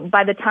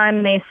 By the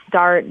time they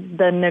start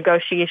the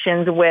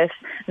negotiations with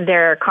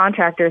their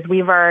contractors,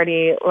 we've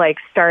already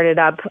started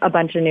up a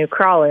bunch of new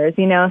crawlers,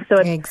 so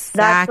that's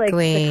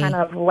the kind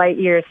of light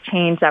years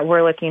change that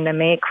we're looking to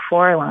make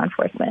for law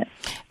enforcement.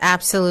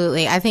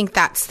 Absolutely. I think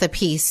that's the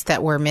piece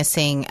that we're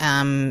missing,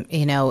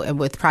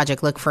 with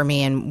Project Look for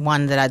Me, and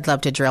one that I'd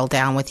love to drill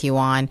down with you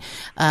on.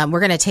 We're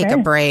going to take a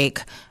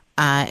break.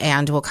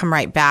 And we'll come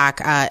right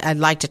back. I'd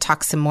like to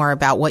talk some more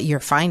about what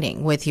you're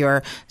finding with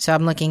so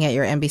I'm looking at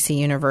your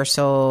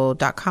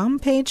NBCUniversal.com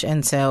page.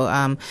 And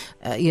so,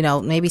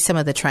 maybe some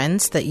of the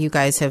trends that you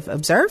guys have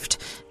observed,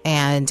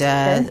 and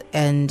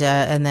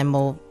then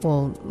we'll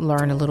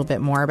learn a little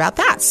bit more about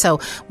that. So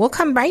we'll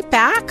come right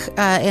back.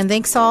 And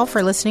thanks all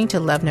for listening to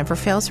Love Never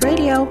Fails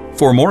Radio.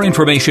 For more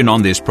information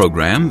on this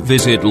program,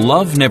 visit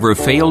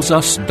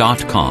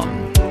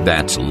loveneverfailsus.com.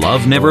 That's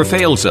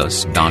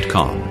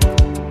loveneverfailsus.com.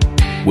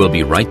 We'll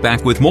be right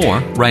back with more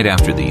right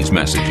after these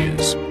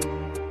messages.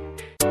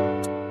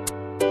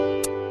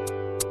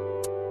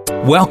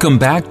 Welcome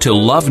back to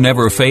Love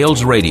Never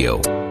Fails Radio,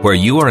 where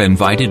you are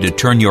invited to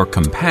turn your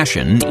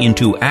compassion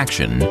into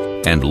action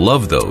and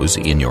love those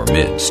in your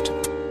midst.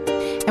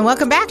 And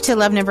welcome back to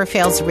Love Never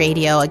Fails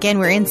Radio. Again,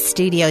 we're in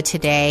studio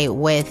today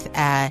with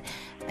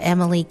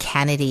Emily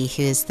Kennedy,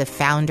 who is the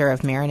founder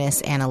of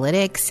Marinus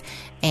Analytics,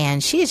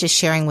 and she is just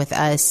sharing with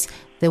us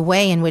the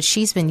way in which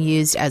she's been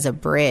used as a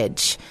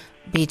bridge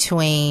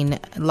between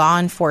law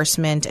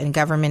enforcement and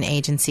government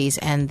agencies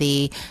and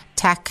the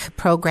tech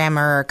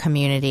programmer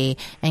community,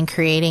 and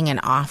creating an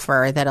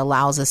offer that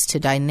allows us to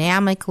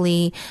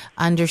dynamically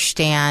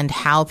understand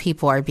how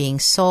people are being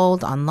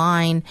sold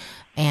online,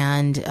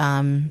 and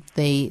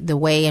the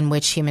way in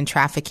which human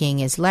trafficking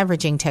is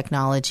leveraging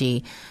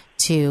technology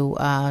to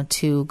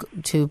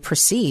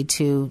proceed,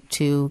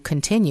 to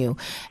continue.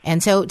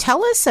 And so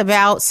tell us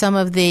about some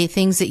of the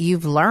things that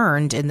you've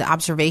learned and the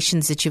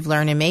observations that you've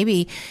learned, and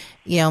maybe,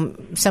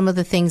 some of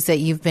the things that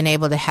you've been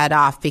able to head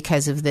off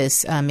because of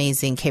this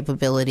amazing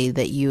capability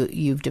that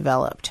you've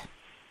developed.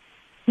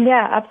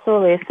 Yeah,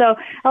 absolutely. So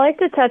I like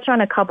to touch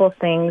on a couple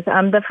things.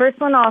 The first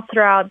one I'll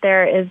throw out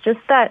there is just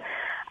that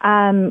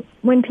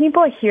when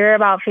people hear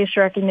about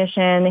facial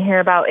recognition, they hear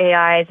about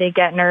AI, they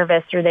get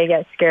nervous or they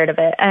get scared of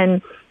it.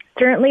 And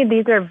certainly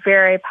these are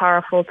very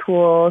powerful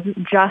tools,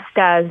 just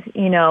as,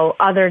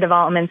 other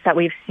developments that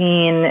we've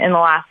seen in the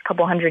last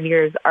couple hundred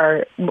years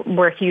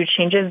were huge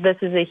changes. This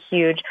is a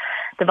huge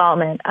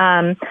development.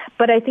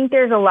 But I think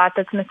there's a lot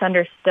that's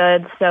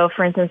misunderstood. So,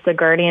 for instance, The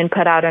Guardian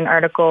put out an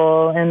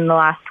article in the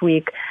last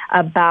week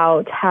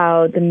about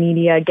how the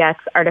media gets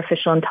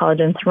artificial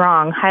intelligence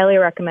wrong. Highly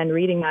recommend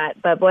reading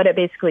that. But what it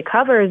basically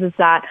covers is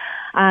that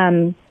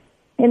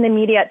in the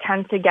media, it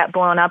tends to get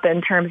blown up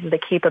in terms of the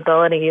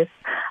capabilities.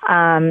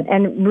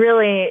 And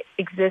really,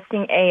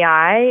 existing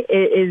AI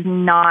is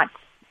not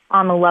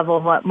on the level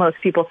of what most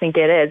people think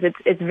it is.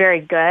 It's very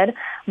good,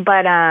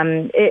 but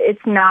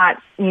it's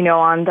not,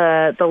 on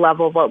the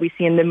level of what we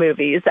see in the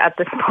movies at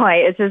this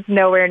point. It's just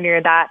nowhere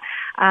near that.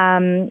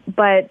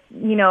 But,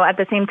 at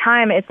the same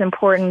time, it's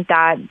important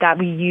that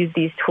we use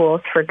these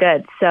tools for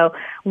good. So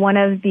one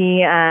of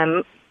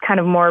the kind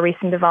of more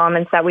recent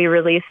developments that we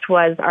released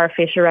was our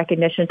facial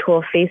recognition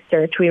tool, Face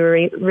Search. We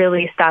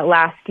released that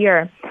last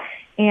year.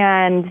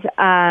 And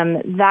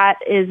that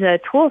is a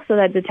tool so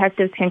that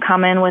detectives can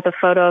come in with a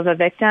photo of a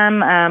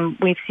victim.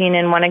 We've seen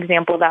in one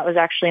example that was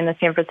actually in the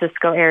San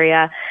Francisco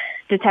area,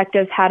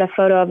 detectives had a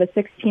photo of a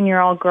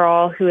 16-year-old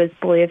girl who is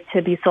believed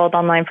to be sold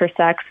online for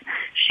sex.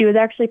 She was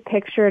actually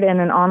pictured in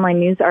an online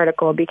news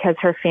article because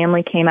her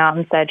family came out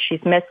and said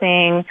she's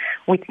missing.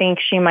 We think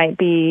she might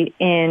be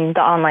in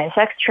the online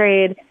sex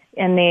trade,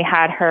 and they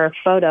had her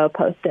photo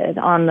posted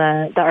on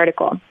the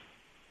article.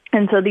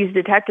 And so these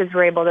detectives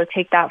were able to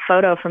take that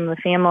photo from the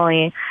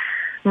family,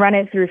 run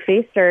it through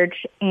Face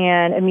Search,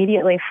 and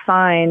immediately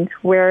find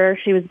where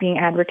she was being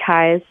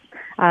advertised.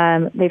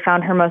 They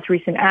found her most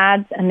recent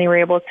ads, and they were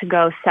able to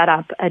go set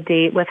up a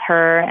date with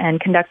her and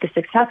conduct a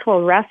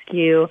successful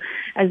rescue,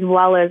 as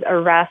well as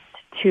arrest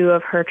 2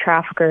 of her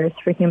traffickers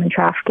for human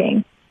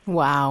trafficking.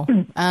 Wow.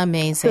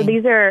 Amazing. So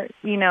these are,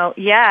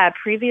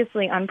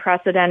 previously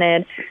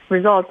unprecedented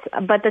results.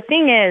 But the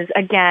thing is,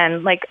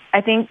 again,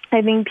 I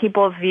think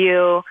people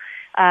view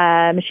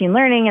machine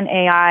learning and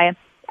AI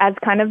as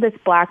kind of this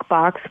black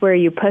box where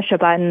you push a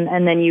button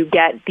and then you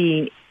get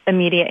the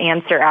immediate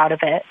answer out of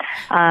it.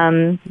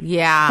 And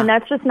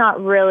that's just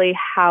not really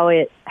how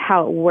it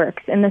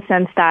works, in the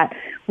sense that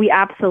we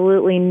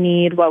absolutely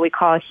need what we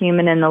call a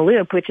human in the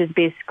loop, which is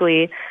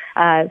basically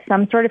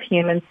some sort of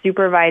human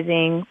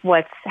supervising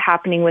what's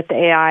happening with the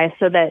AI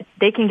so that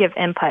they can give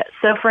input.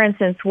 So, for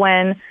instance,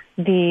 when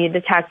the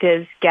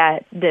detectives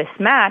get this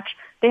match,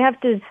 they have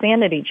to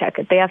sanity check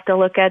it. They have to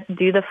look at,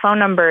 do the phone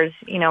numbers,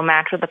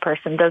 match with the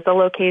person? Does the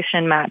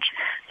location match?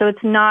 So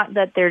it's not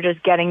that they're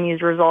just getting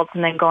these results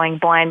and then going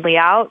blindly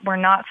out. We're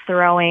not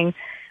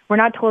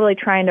totally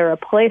trying to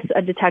replace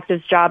a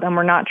detective's job, and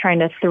we're not trying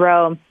to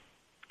throw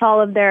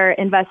all of their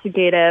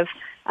investigative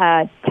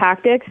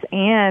tactics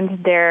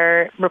and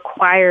their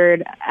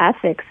required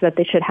ethics that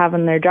they should have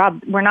in their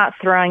job. We're not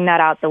throwing that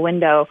out the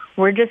window.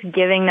 We're just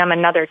giving them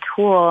another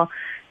tool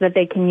that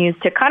they can use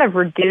to kind of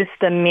reduce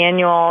the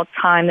manual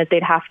time that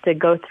they'd have to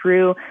go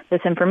through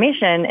this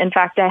information. In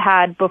fact,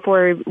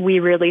 before we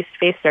released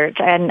Face Search,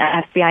 I had an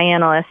FBI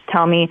analyst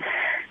tell me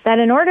that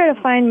in order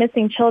to find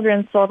missing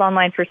children sold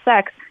online for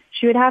sex,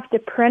 she would have to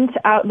print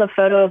out the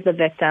photo of the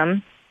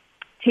victim,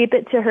 tape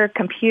it to her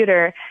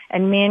computer,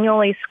 and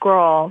manually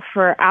scroll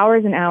for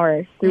hours and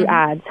hours through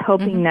ads,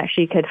 hoping that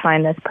she could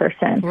find this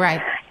person.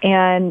 Right.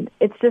 And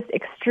it's just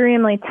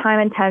extremely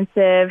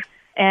time-intensive.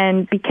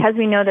 And because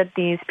we know that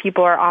these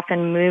people are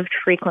often moved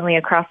frequently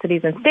across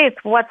cities and states,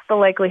 what's the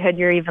likelihood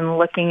you're even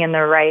looking in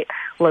the right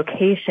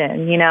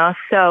location,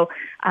 So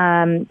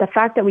the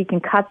fact that we can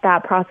cut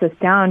that process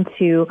down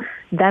to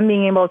them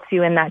being able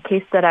to, in that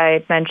case that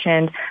I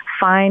mentioned,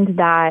 find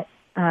that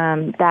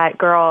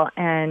girl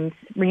and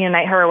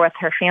reunite her with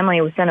her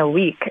family within a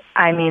week.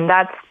 I mean,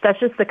 that's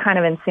just the kind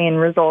of insane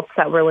results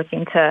that we're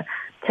looking to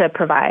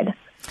provide.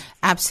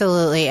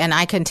 Absolutely. And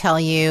I can tell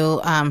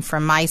you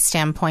from my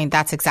standpoint,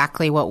 that's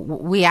exactly what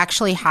we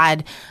actually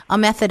had a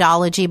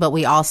methodology, but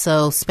we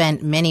also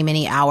spent many,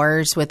 many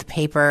hours with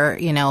paper,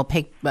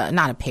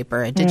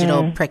 a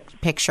digital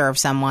picture of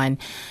someone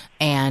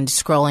and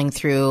scrolling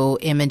through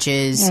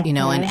images,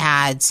 and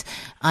ads.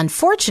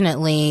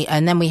 Unfortunately,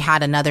 and then we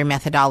had another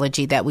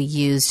methodology that we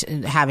used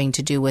having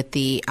to do with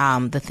the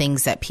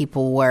things that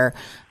people were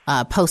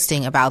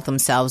posting about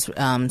themselves.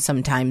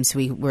 Sometimes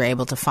we were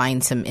able to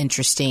find some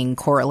interesting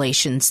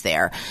correlations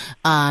there.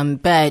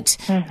 But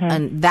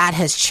that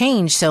has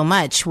changed so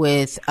much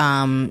with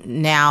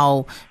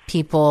now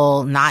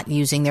people not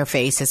using their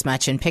face as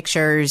much in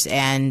pictures,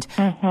 and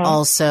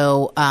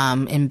also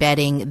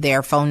embedding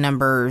their phone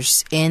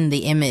numbers in the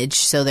image.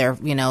 So they're,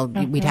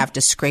 we'd have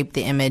to scrape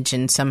the image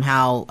and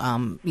somehow,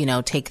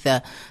 take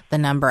the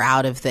number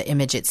out of the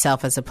image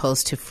itself as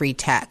opposed to free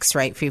text,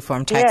 right? Free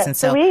form text. Yeah, and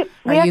so we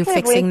are you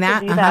fixing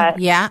that? That.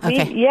 Yeah.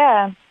 Okay.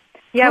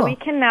 Yeah, Cool. we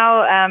can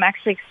now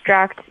actually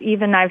extract,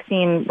 even I've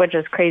seen, which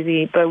is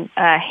crazy, but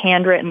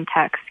handwritten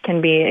text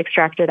can be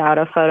extracted out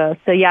of photos.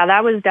 So yeah,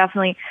 that was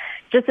definitely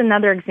just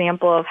another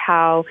example of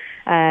how,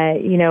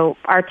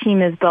 our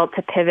team is built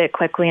to pivot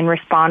quickly and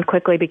respond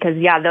quickly because,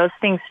 yeah, those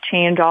things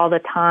change all the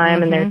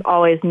time and there's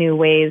always new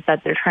ways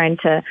that they're trying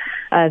to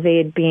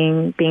evade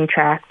being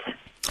tracked.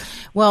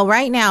 Well,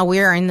 right now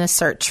we're in the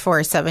search for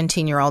a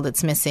 17-year-old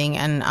that's missing,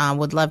 and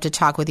would love to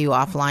talk with you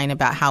offline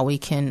about how we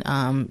can,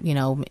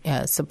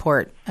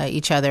 support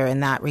each other in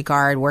that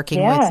regard.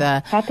 Working with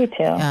happy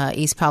to.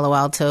 East Palo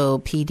Alto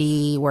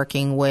PD,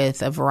 working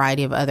with a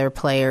variety of other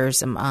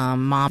players.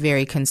 Mom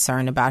very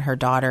concerned about her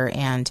daughter,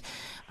 and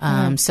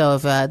so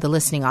if the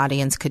listening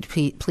audience could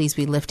please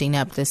be lifting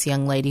up this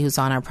young lady who's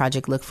on our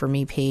Project Look For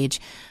Me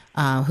page,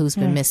 who's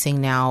been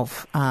missing now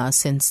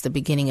since the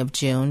beginning of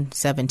June,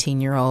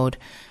 17-year-old.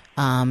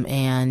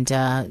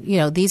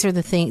 These are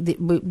the things,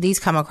 these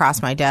come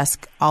across my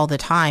desk all the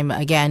time.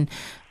 Again,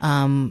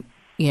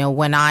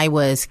 when I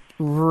was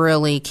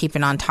really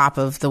keeping on top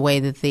of the way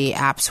that the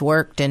apps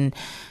worked and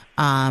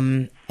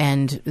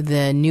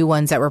the new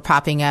ones that were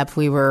popping up,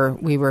 we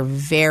were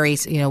very,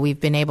 we've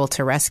been able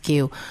to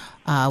rescue,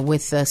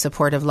 with the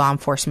support of law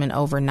enforcement,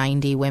 over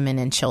 90 women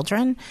and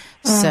children.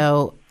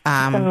 So,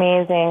 that's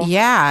amazing.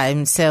 Yeah.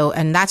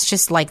 And that's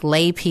just like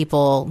lay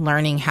people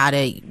learning how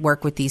to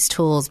work with these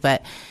tools.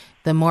 But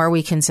the more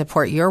we can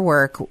support your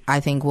work,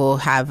 I think we'll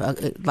have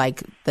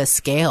the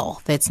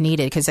scale that's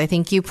needed. Because I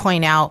think you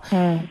point out,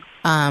 there's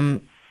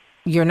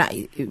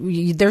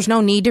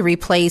no need to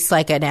replace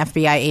like an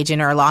FBI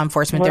agent or a law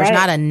enforcement. Right. There's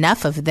not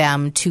enough of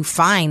them to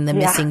find the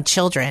missing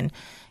children.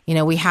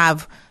 We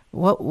have,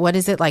 what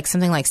is it, like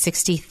something like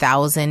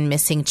 60,000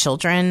 missing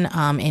children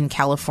in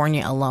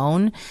California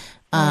alone.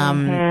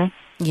 And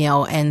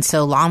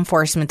so law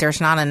enforcement, there's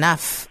not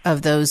enough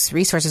of those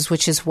resources,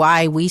 which is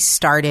why we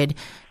started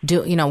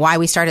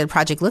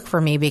Project Look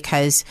For Me,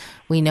 because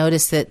we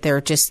noticed that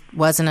there just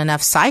wasn't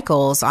enough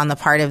cycles on the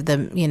part of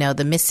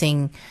the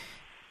missing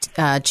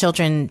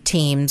children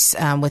teams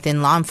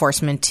within law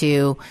enforcement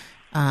to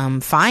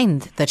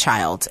find the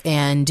child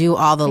and do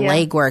all the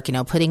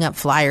legwork, putting up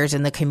flyers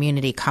in the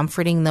community,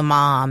 comforting the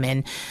mom,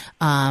 and,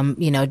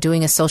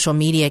 doing a social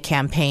media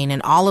campaign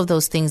and all of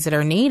those things that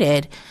are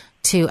needed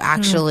to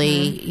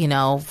actually,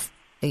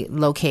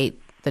 locate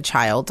the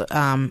child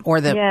or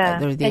the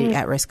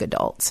at-risk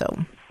adult.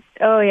 So.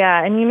 Oh,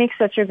 yeah. And you make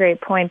such a great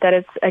point that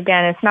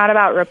it's not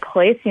about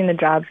replacing the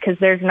jobs because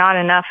there's not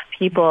enough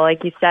people.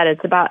 Like you said,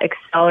 it's about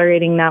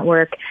accelerating that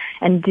work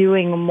and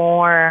doing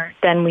more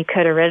than we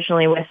could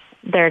originally with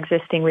their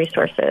existing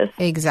resources.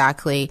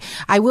 Exactly.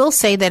 I will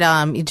say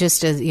that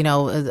just as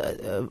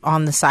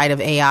on the side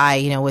of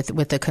AI,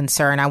 with the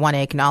concern, I want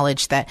to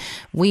acknowledge that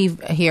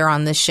we've here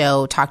on this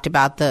show talked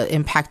about the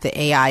impact that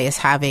AI is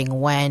having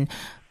when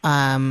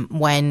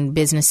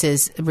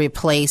businesses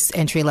replace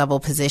entry-level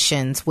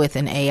positions with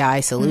an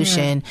AI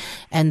solution,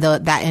 and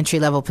that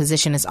entry-level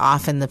position is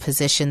often the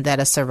position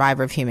that a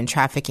survivor of human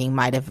trafficking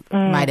might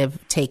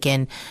have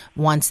taken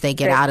once they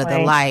get out of the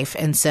life.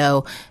 And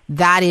so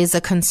that is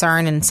a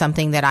concern and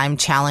something that I'm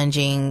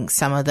challenging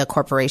some of the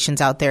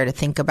corporations out there to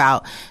think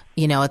about.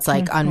 It's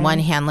like on one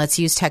hand, let's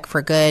use tech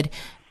for good,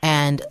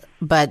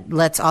 but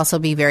let's also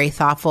be very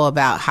thoughtful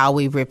about how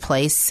we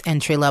replace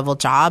entry-level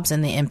jobs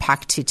and the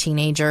impact to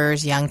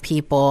teenagers, young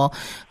people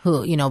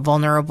who,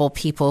 vulnerable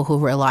people who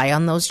rely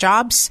on those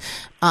jobs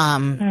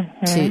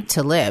to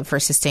live for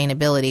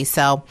sustainability.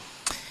 So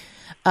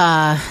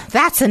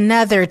that's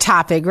another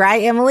topic,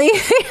 right, Emily?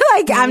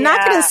 I'm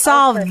not going to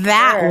solve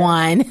that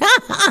one.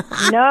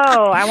 No,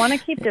 I want to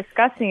keep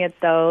discussing it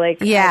though.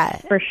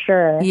 For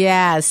sure.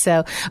 Yeah.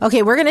 So,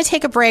 okay, we're going to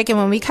take a break, and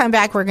when we come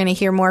back, we're going to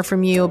hear more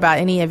from you about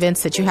any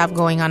events that you have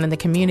going on in the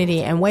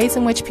community and ways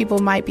in which people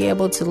might be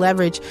able to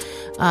leverage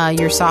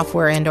your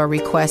software and or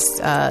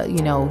request,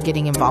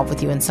 getting involved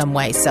with you in some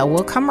way. So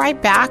we'll come right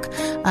back.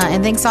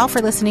 And thanks all for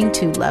listening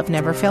to Love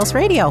Never Fails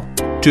Radio.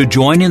 To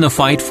join in the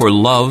fight for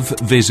love,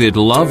 visit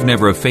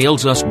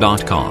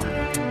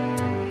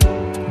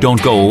loveneverfailsus.com.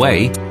 Don't go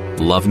away.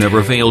 Love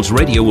Never Fails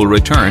Radio will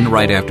return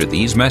right after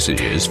these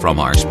messages from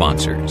our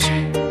sponsors.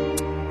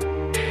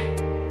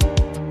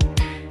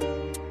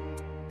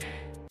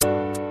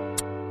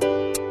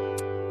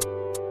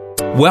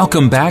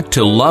 Welcome back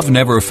to Love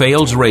Never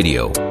Fails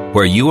Radio,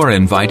 where you are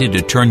invited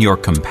to turn your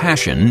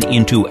compassion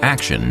into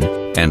action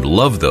and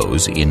love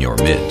those in your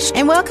midst.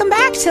 And welcome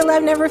back to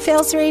Love Never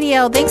Fails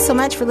Radio. Thanks so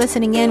much for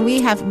listening in.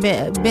 We have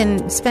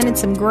been spending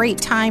some great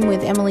time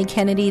with Emily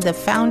Kennedy, the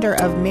founder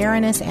of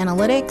Marinus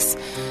Analytics,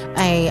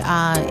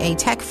 a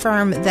tech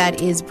firm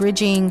that is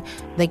bridging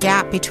the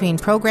gap between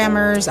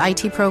programmers,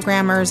 IT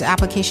programmers,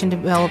 application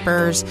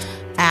developers,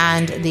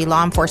 and the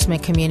law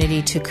enforcement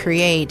community to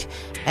create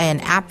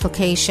an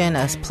application,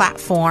 a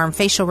platform,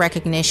 facial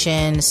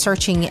recognition,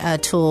 searching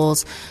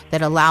tools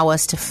that allow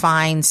us to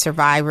find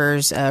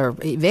survivors or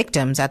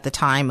victims at the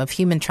time of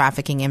human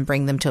trafficking and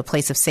bring them to a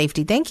place of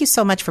safety. Thank you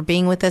so much for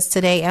being with us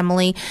today,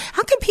 Emily.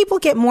 How can people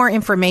get more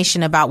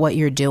information about what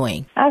you're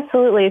doing?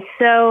 Absolutely.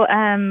 So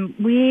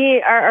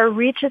our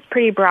reach is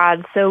pretty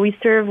broad. So we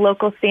serve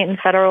local, state, and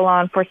federal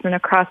law enforcement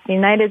across the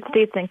United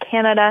States and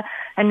Canada,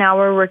 and now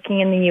we're working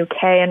in the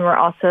UK, and we're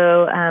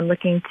also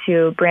looking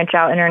to branch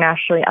out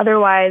internationally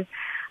otherwise.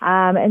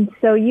 And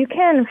so you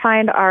can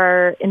find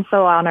our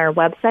info on our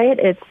website.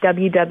 It's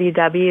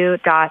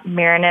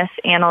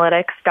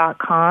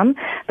www.marinusanalytics.com.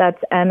 That's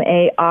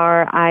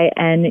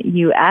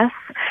MARINUS.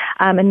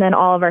 And then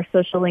all of our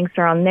social links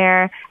are on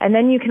there. And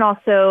then you can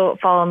also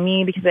follow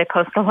me because I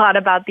post a lot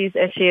about these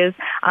issues.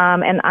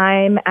 And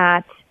I'm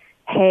at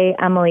Hey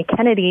Emily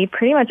Kennedy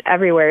pretty much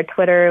everywhere,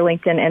 Twitter,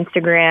 LinkedIn,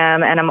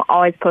 Instagram, and I'm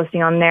always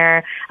posting on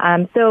there.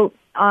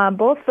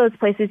 Both those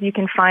places you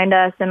can find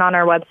us, and on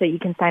our website you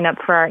can sign up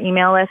for our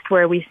email list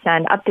where we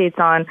send updates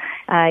on,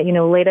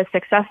 latest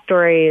success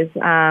stories,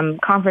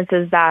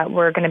 conferences that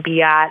we're going to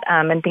be at,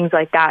 and things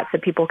like that, so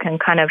people can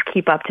kind of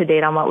keep up to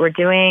date on what we're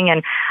doing.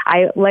 And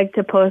I like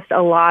to post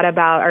a lot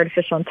about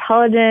artificial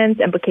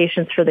intelligence,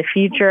 implications for the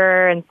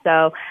future, and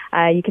so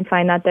you can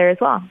find that there as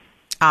well.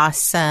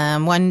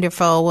 Awesome.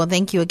 Wonderful. Well,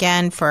 thank you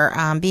again for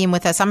being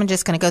with us. I'm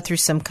just going to go through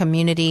some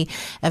community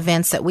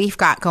events that we've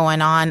got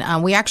going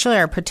on. We actually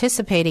are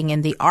participating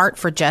in the Art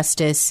for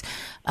Justice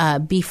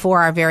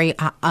Before Our Very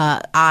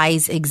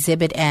Eyes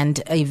exhibit and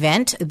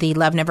event. The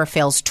Love Never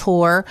Fails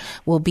tour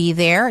will be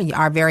there.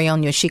 Our very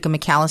own Yoshika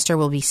McAllister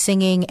will be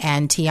singing,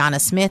 and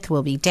Tiana Smith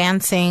will be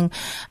dancing.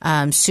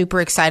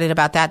 Super excited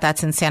about that.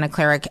 That's in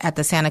at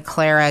the Santa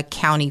Clara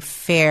County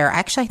Fair.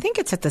 Actually, I think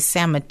it's at the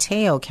San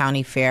Mateo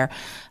County Fair.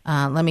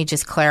 Let me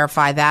just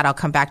clarify that. I'll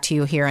come back to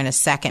you here in a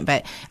second.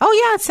 But,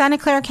 it's Santa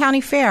Clara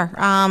County Fair.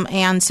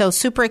 And so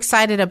super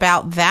excited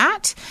about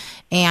that.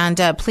 And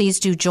please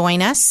do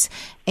join us.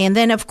 And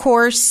then, of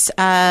course,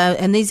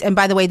 and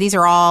by the way, these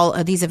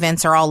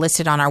events are all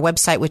listed on our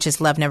website, which is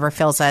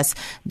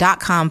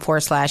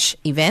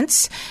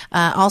loveneverfailsus.com/events.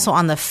 Also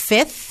on the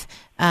 5th,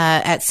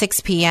 at 6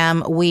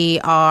 p.m.,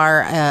 we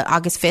are,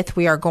 August 5th,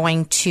 we are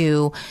going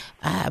to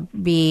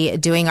be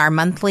doing our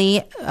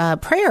monthly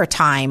prayer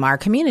time, our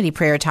community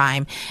prayer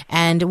time.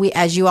 And we,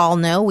 as you all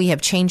know, we have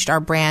changed our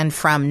brand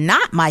from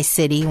Not My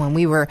City, when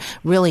we were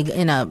really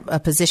in a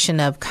position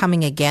of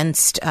coming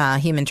against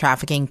human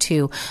trafficking,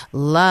 to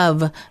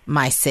Love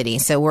My City.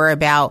 So we're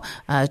about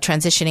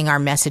transitioning our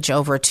message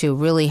over to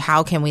really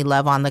how can we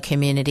love on the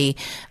community,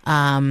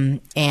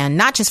 and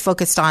not just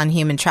focused on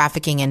human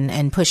trafficking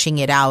and pushing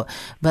it out,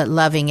 but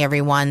loving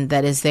everyone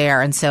that is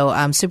there. And so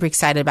I'm super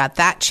excited about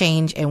that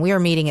change. And we are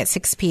meeting at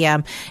 6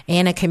 p.m.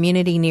 in a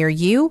community near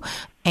you.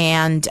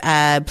 And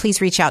please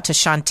reach out to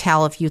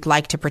Chantel if you'd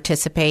like to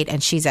participate.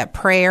 And she's at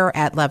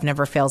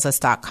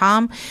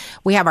prayer@loveneverfailsus.com.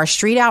 We have our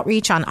street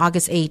outreach on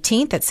August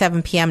 18th at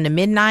 7 p.m. to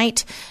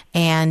midnight.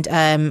 And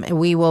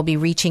we will be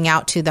reaching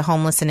out to the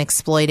homeless and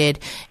exploited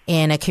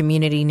in a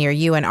community near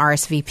you. And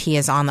RSVP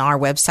is on our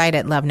website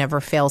at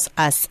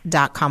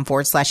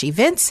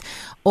loveneverfailsus.com/events.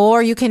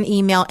 Or you can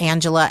email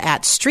Angela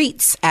at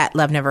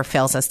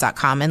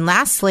streets@loveneverfailsus.com. And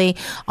lastly,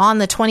 on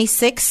the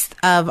 26th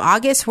of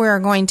August,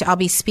 I'll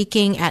be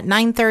speaking at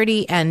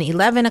 9:30 and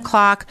 11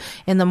 o'clock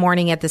in the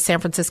morning at the San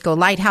Francisco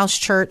Lighthouse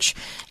Church.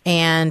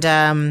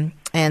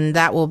 And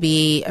that will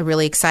be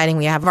really exciting.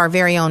 We have our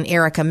very own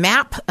Erica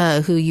Mapp,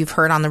 who you've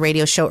heard on the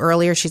radio show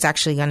earlier. She's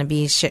actually going to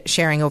be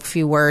sharing a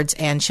few words,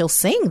 and she'll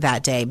sing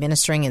that day,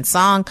 ministering in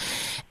song,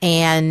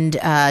 and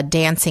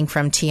dancing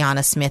from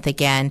Tiana Smith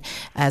again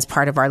as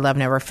part of our Love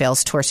Never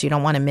Fails tour. So you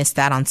don't want to miss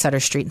that on Sutter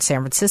Street in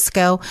San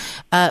Francisco.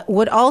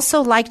 Would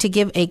also like to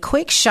give a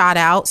quick shout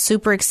out,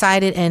 super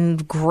excited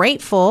and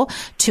grateful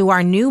to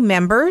our new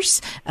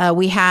members.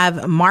 We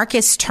have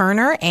Marcus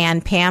Turner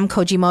and Pam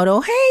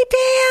Kojimoto. Hey,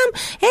 Pam.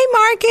 Hey,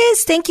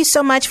 Marcus, thank you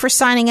so much for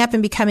signing up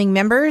and becoming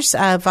members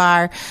of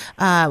our,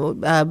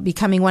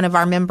 becoming one of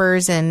our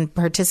members and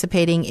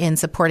participating in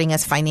supporting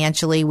us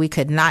financially. We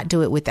could not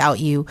do it without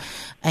you.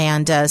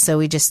 And so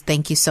we just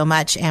thank you so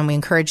much. And we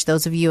encourage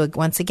those of you,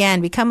 once again,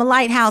 become a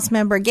Lighthouse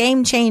member,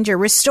 Game Changer,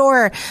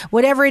 Restore,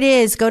 whatever it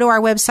is. Go to our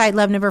website,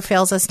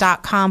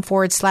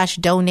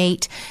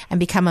 loveneverfailsus.com/donate and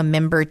become a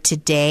member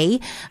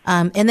today.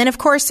 And then, of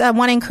course, I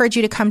want to encourage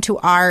you to come to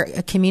our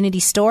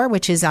community store,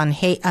 which is in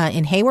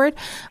Hayward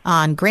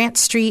on Grant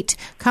Street.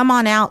 Come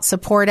on out,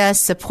 support us,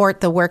 support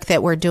the work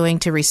that we're doing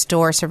to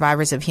restore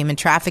survivors of human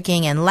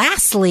trafficking. And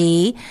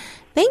lastly,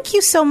 thank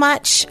you so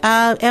much,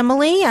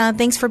 Emily.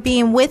 Thanks for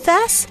being with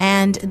us,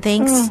 and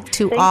thanks all.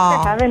 Thanks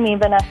for having me,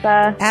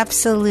 Vanessa.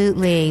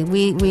 Absolutely.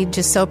 We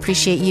just so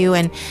appreciate you.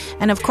 And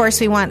of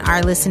course, we want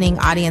our listening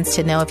audience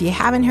to know, if you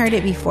haven't heard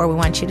it before, we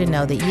want you to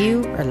know that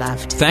you are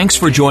loved. Thanks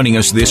for joining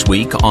us this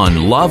week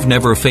on Love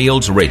Never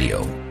Fails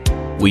Radio.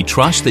 We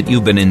trust that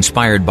you've been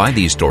inspired by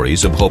these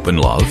stories of hope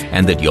and love,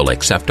 and that you'll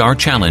accept our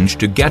challenge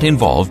to get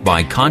involved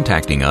by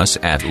contacting us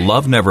at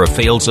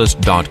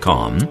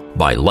loveneverfailsus.com,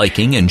 by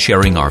liking and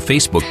sharing our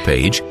Facebook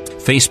page,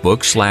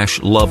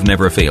 Facebook/Love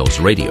Never Fails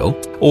Radio,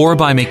 or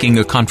by making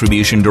a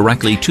contribution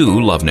directly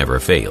to Love Never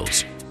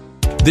Fails.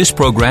 This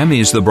program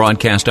is the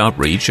broadcast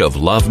outreach of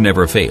Love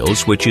Never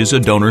Fails, which is a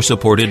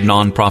donor-supported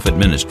nonprofit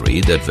ministry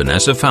that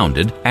Vanessa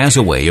founded as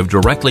a way of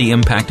directly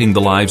impacting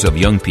the lives of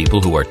young people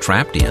who are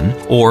trapped in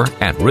or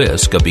at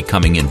risk of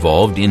becoming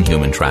involved in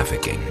human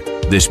trafficking.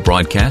 This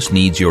broadcast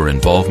needs your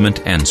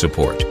involvement and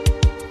support.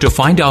 To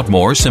find out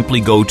more,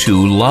 simply go to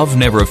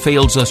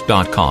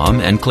loveneverfailsus.com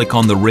and click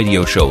on the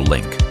radio show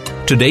link.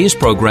 Today's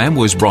program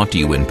was brought to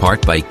you in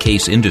part by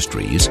Case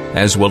Industries,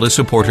 as well as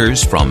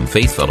supporters from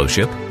Faith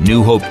Fellowship,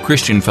 New Hope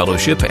Christian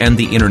Fellowship, and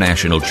the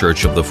International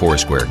Church of the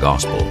Foursquare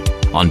Gospel.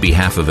 On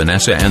behalf of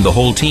Vanessa and the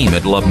whole team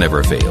at Love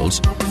Never Fails,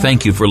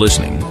 thank you for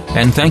listening,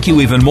 and thank you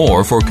even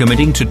more for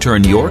committing to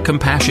turn your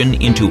compassion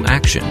into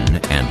action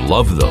and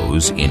love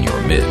those in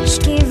your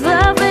midst. Give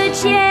up a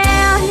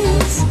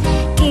chance,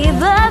 give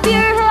up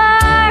your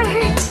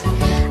heart,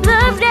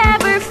 love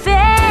never fails.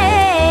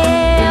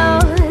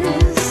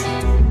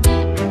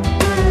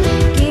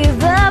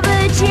 Give up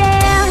a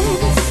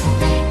chance,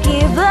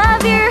 give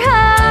up your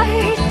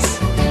heart,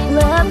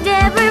 love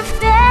never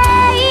fails.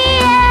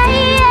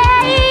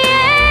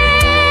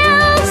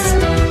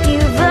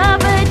 Give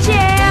up a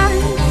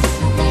chance,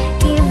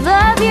 give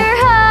up your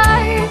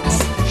heart,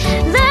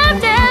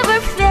 love never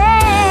fails.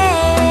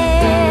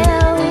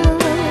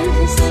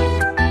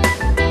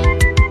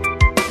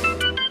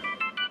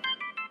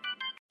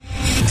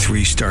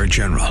 Three-star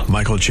General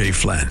Michael J.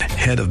 Flynn,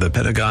 head of the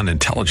Pentagon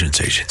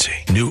Intelligence Agency,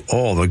 knew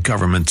all the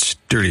government's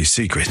dirty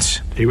secrets.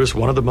 He was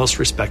one of the most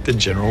respected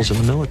generals in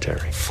the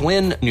military.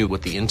 Flynn knew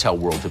what the intel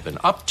world had been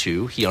up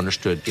to. He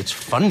understood its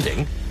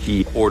funding.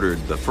 He ordered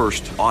the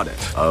first audit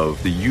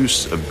of the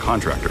use of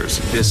contractors.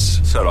 This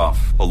set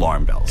off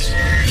alarm bells.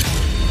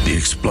 The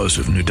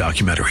explosive new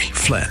documentary,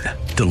 Flynn,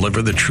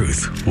 Deliver the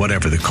Truth,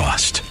 Whatever the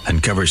Cost,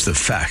 uncovers the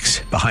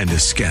facts behind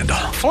this scandal.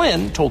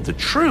 Flynn told the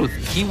truth.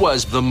 He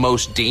was the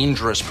most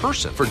dangerous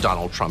person for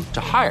Donald Trump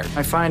to hire.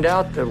 I find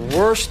out the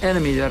worst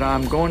enemy that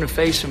I'm going to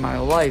face in my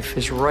life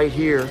is right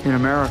here in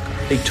America.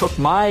 They took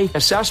my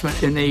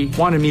assessment and they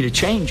wanted me to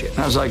change it. And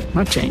I was like, I'm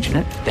not changing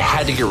it. They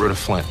had to get rid of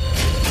Flynn.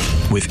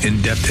 With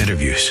in-depth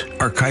interviews,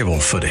 archival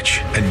footage,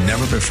 and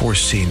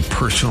never-before-seen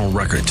personal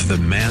records of the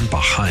man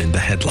behind the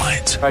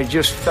headlines. I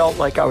just felt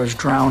like I was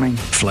drowning.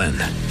 Flynn,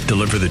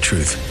 Deliver the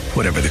Truth,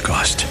 Whatever the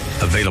Cost.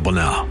 Available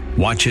now.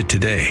 Watch it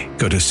today.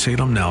 Go to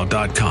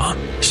salemnow.com.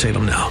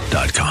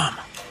 salemnow.com.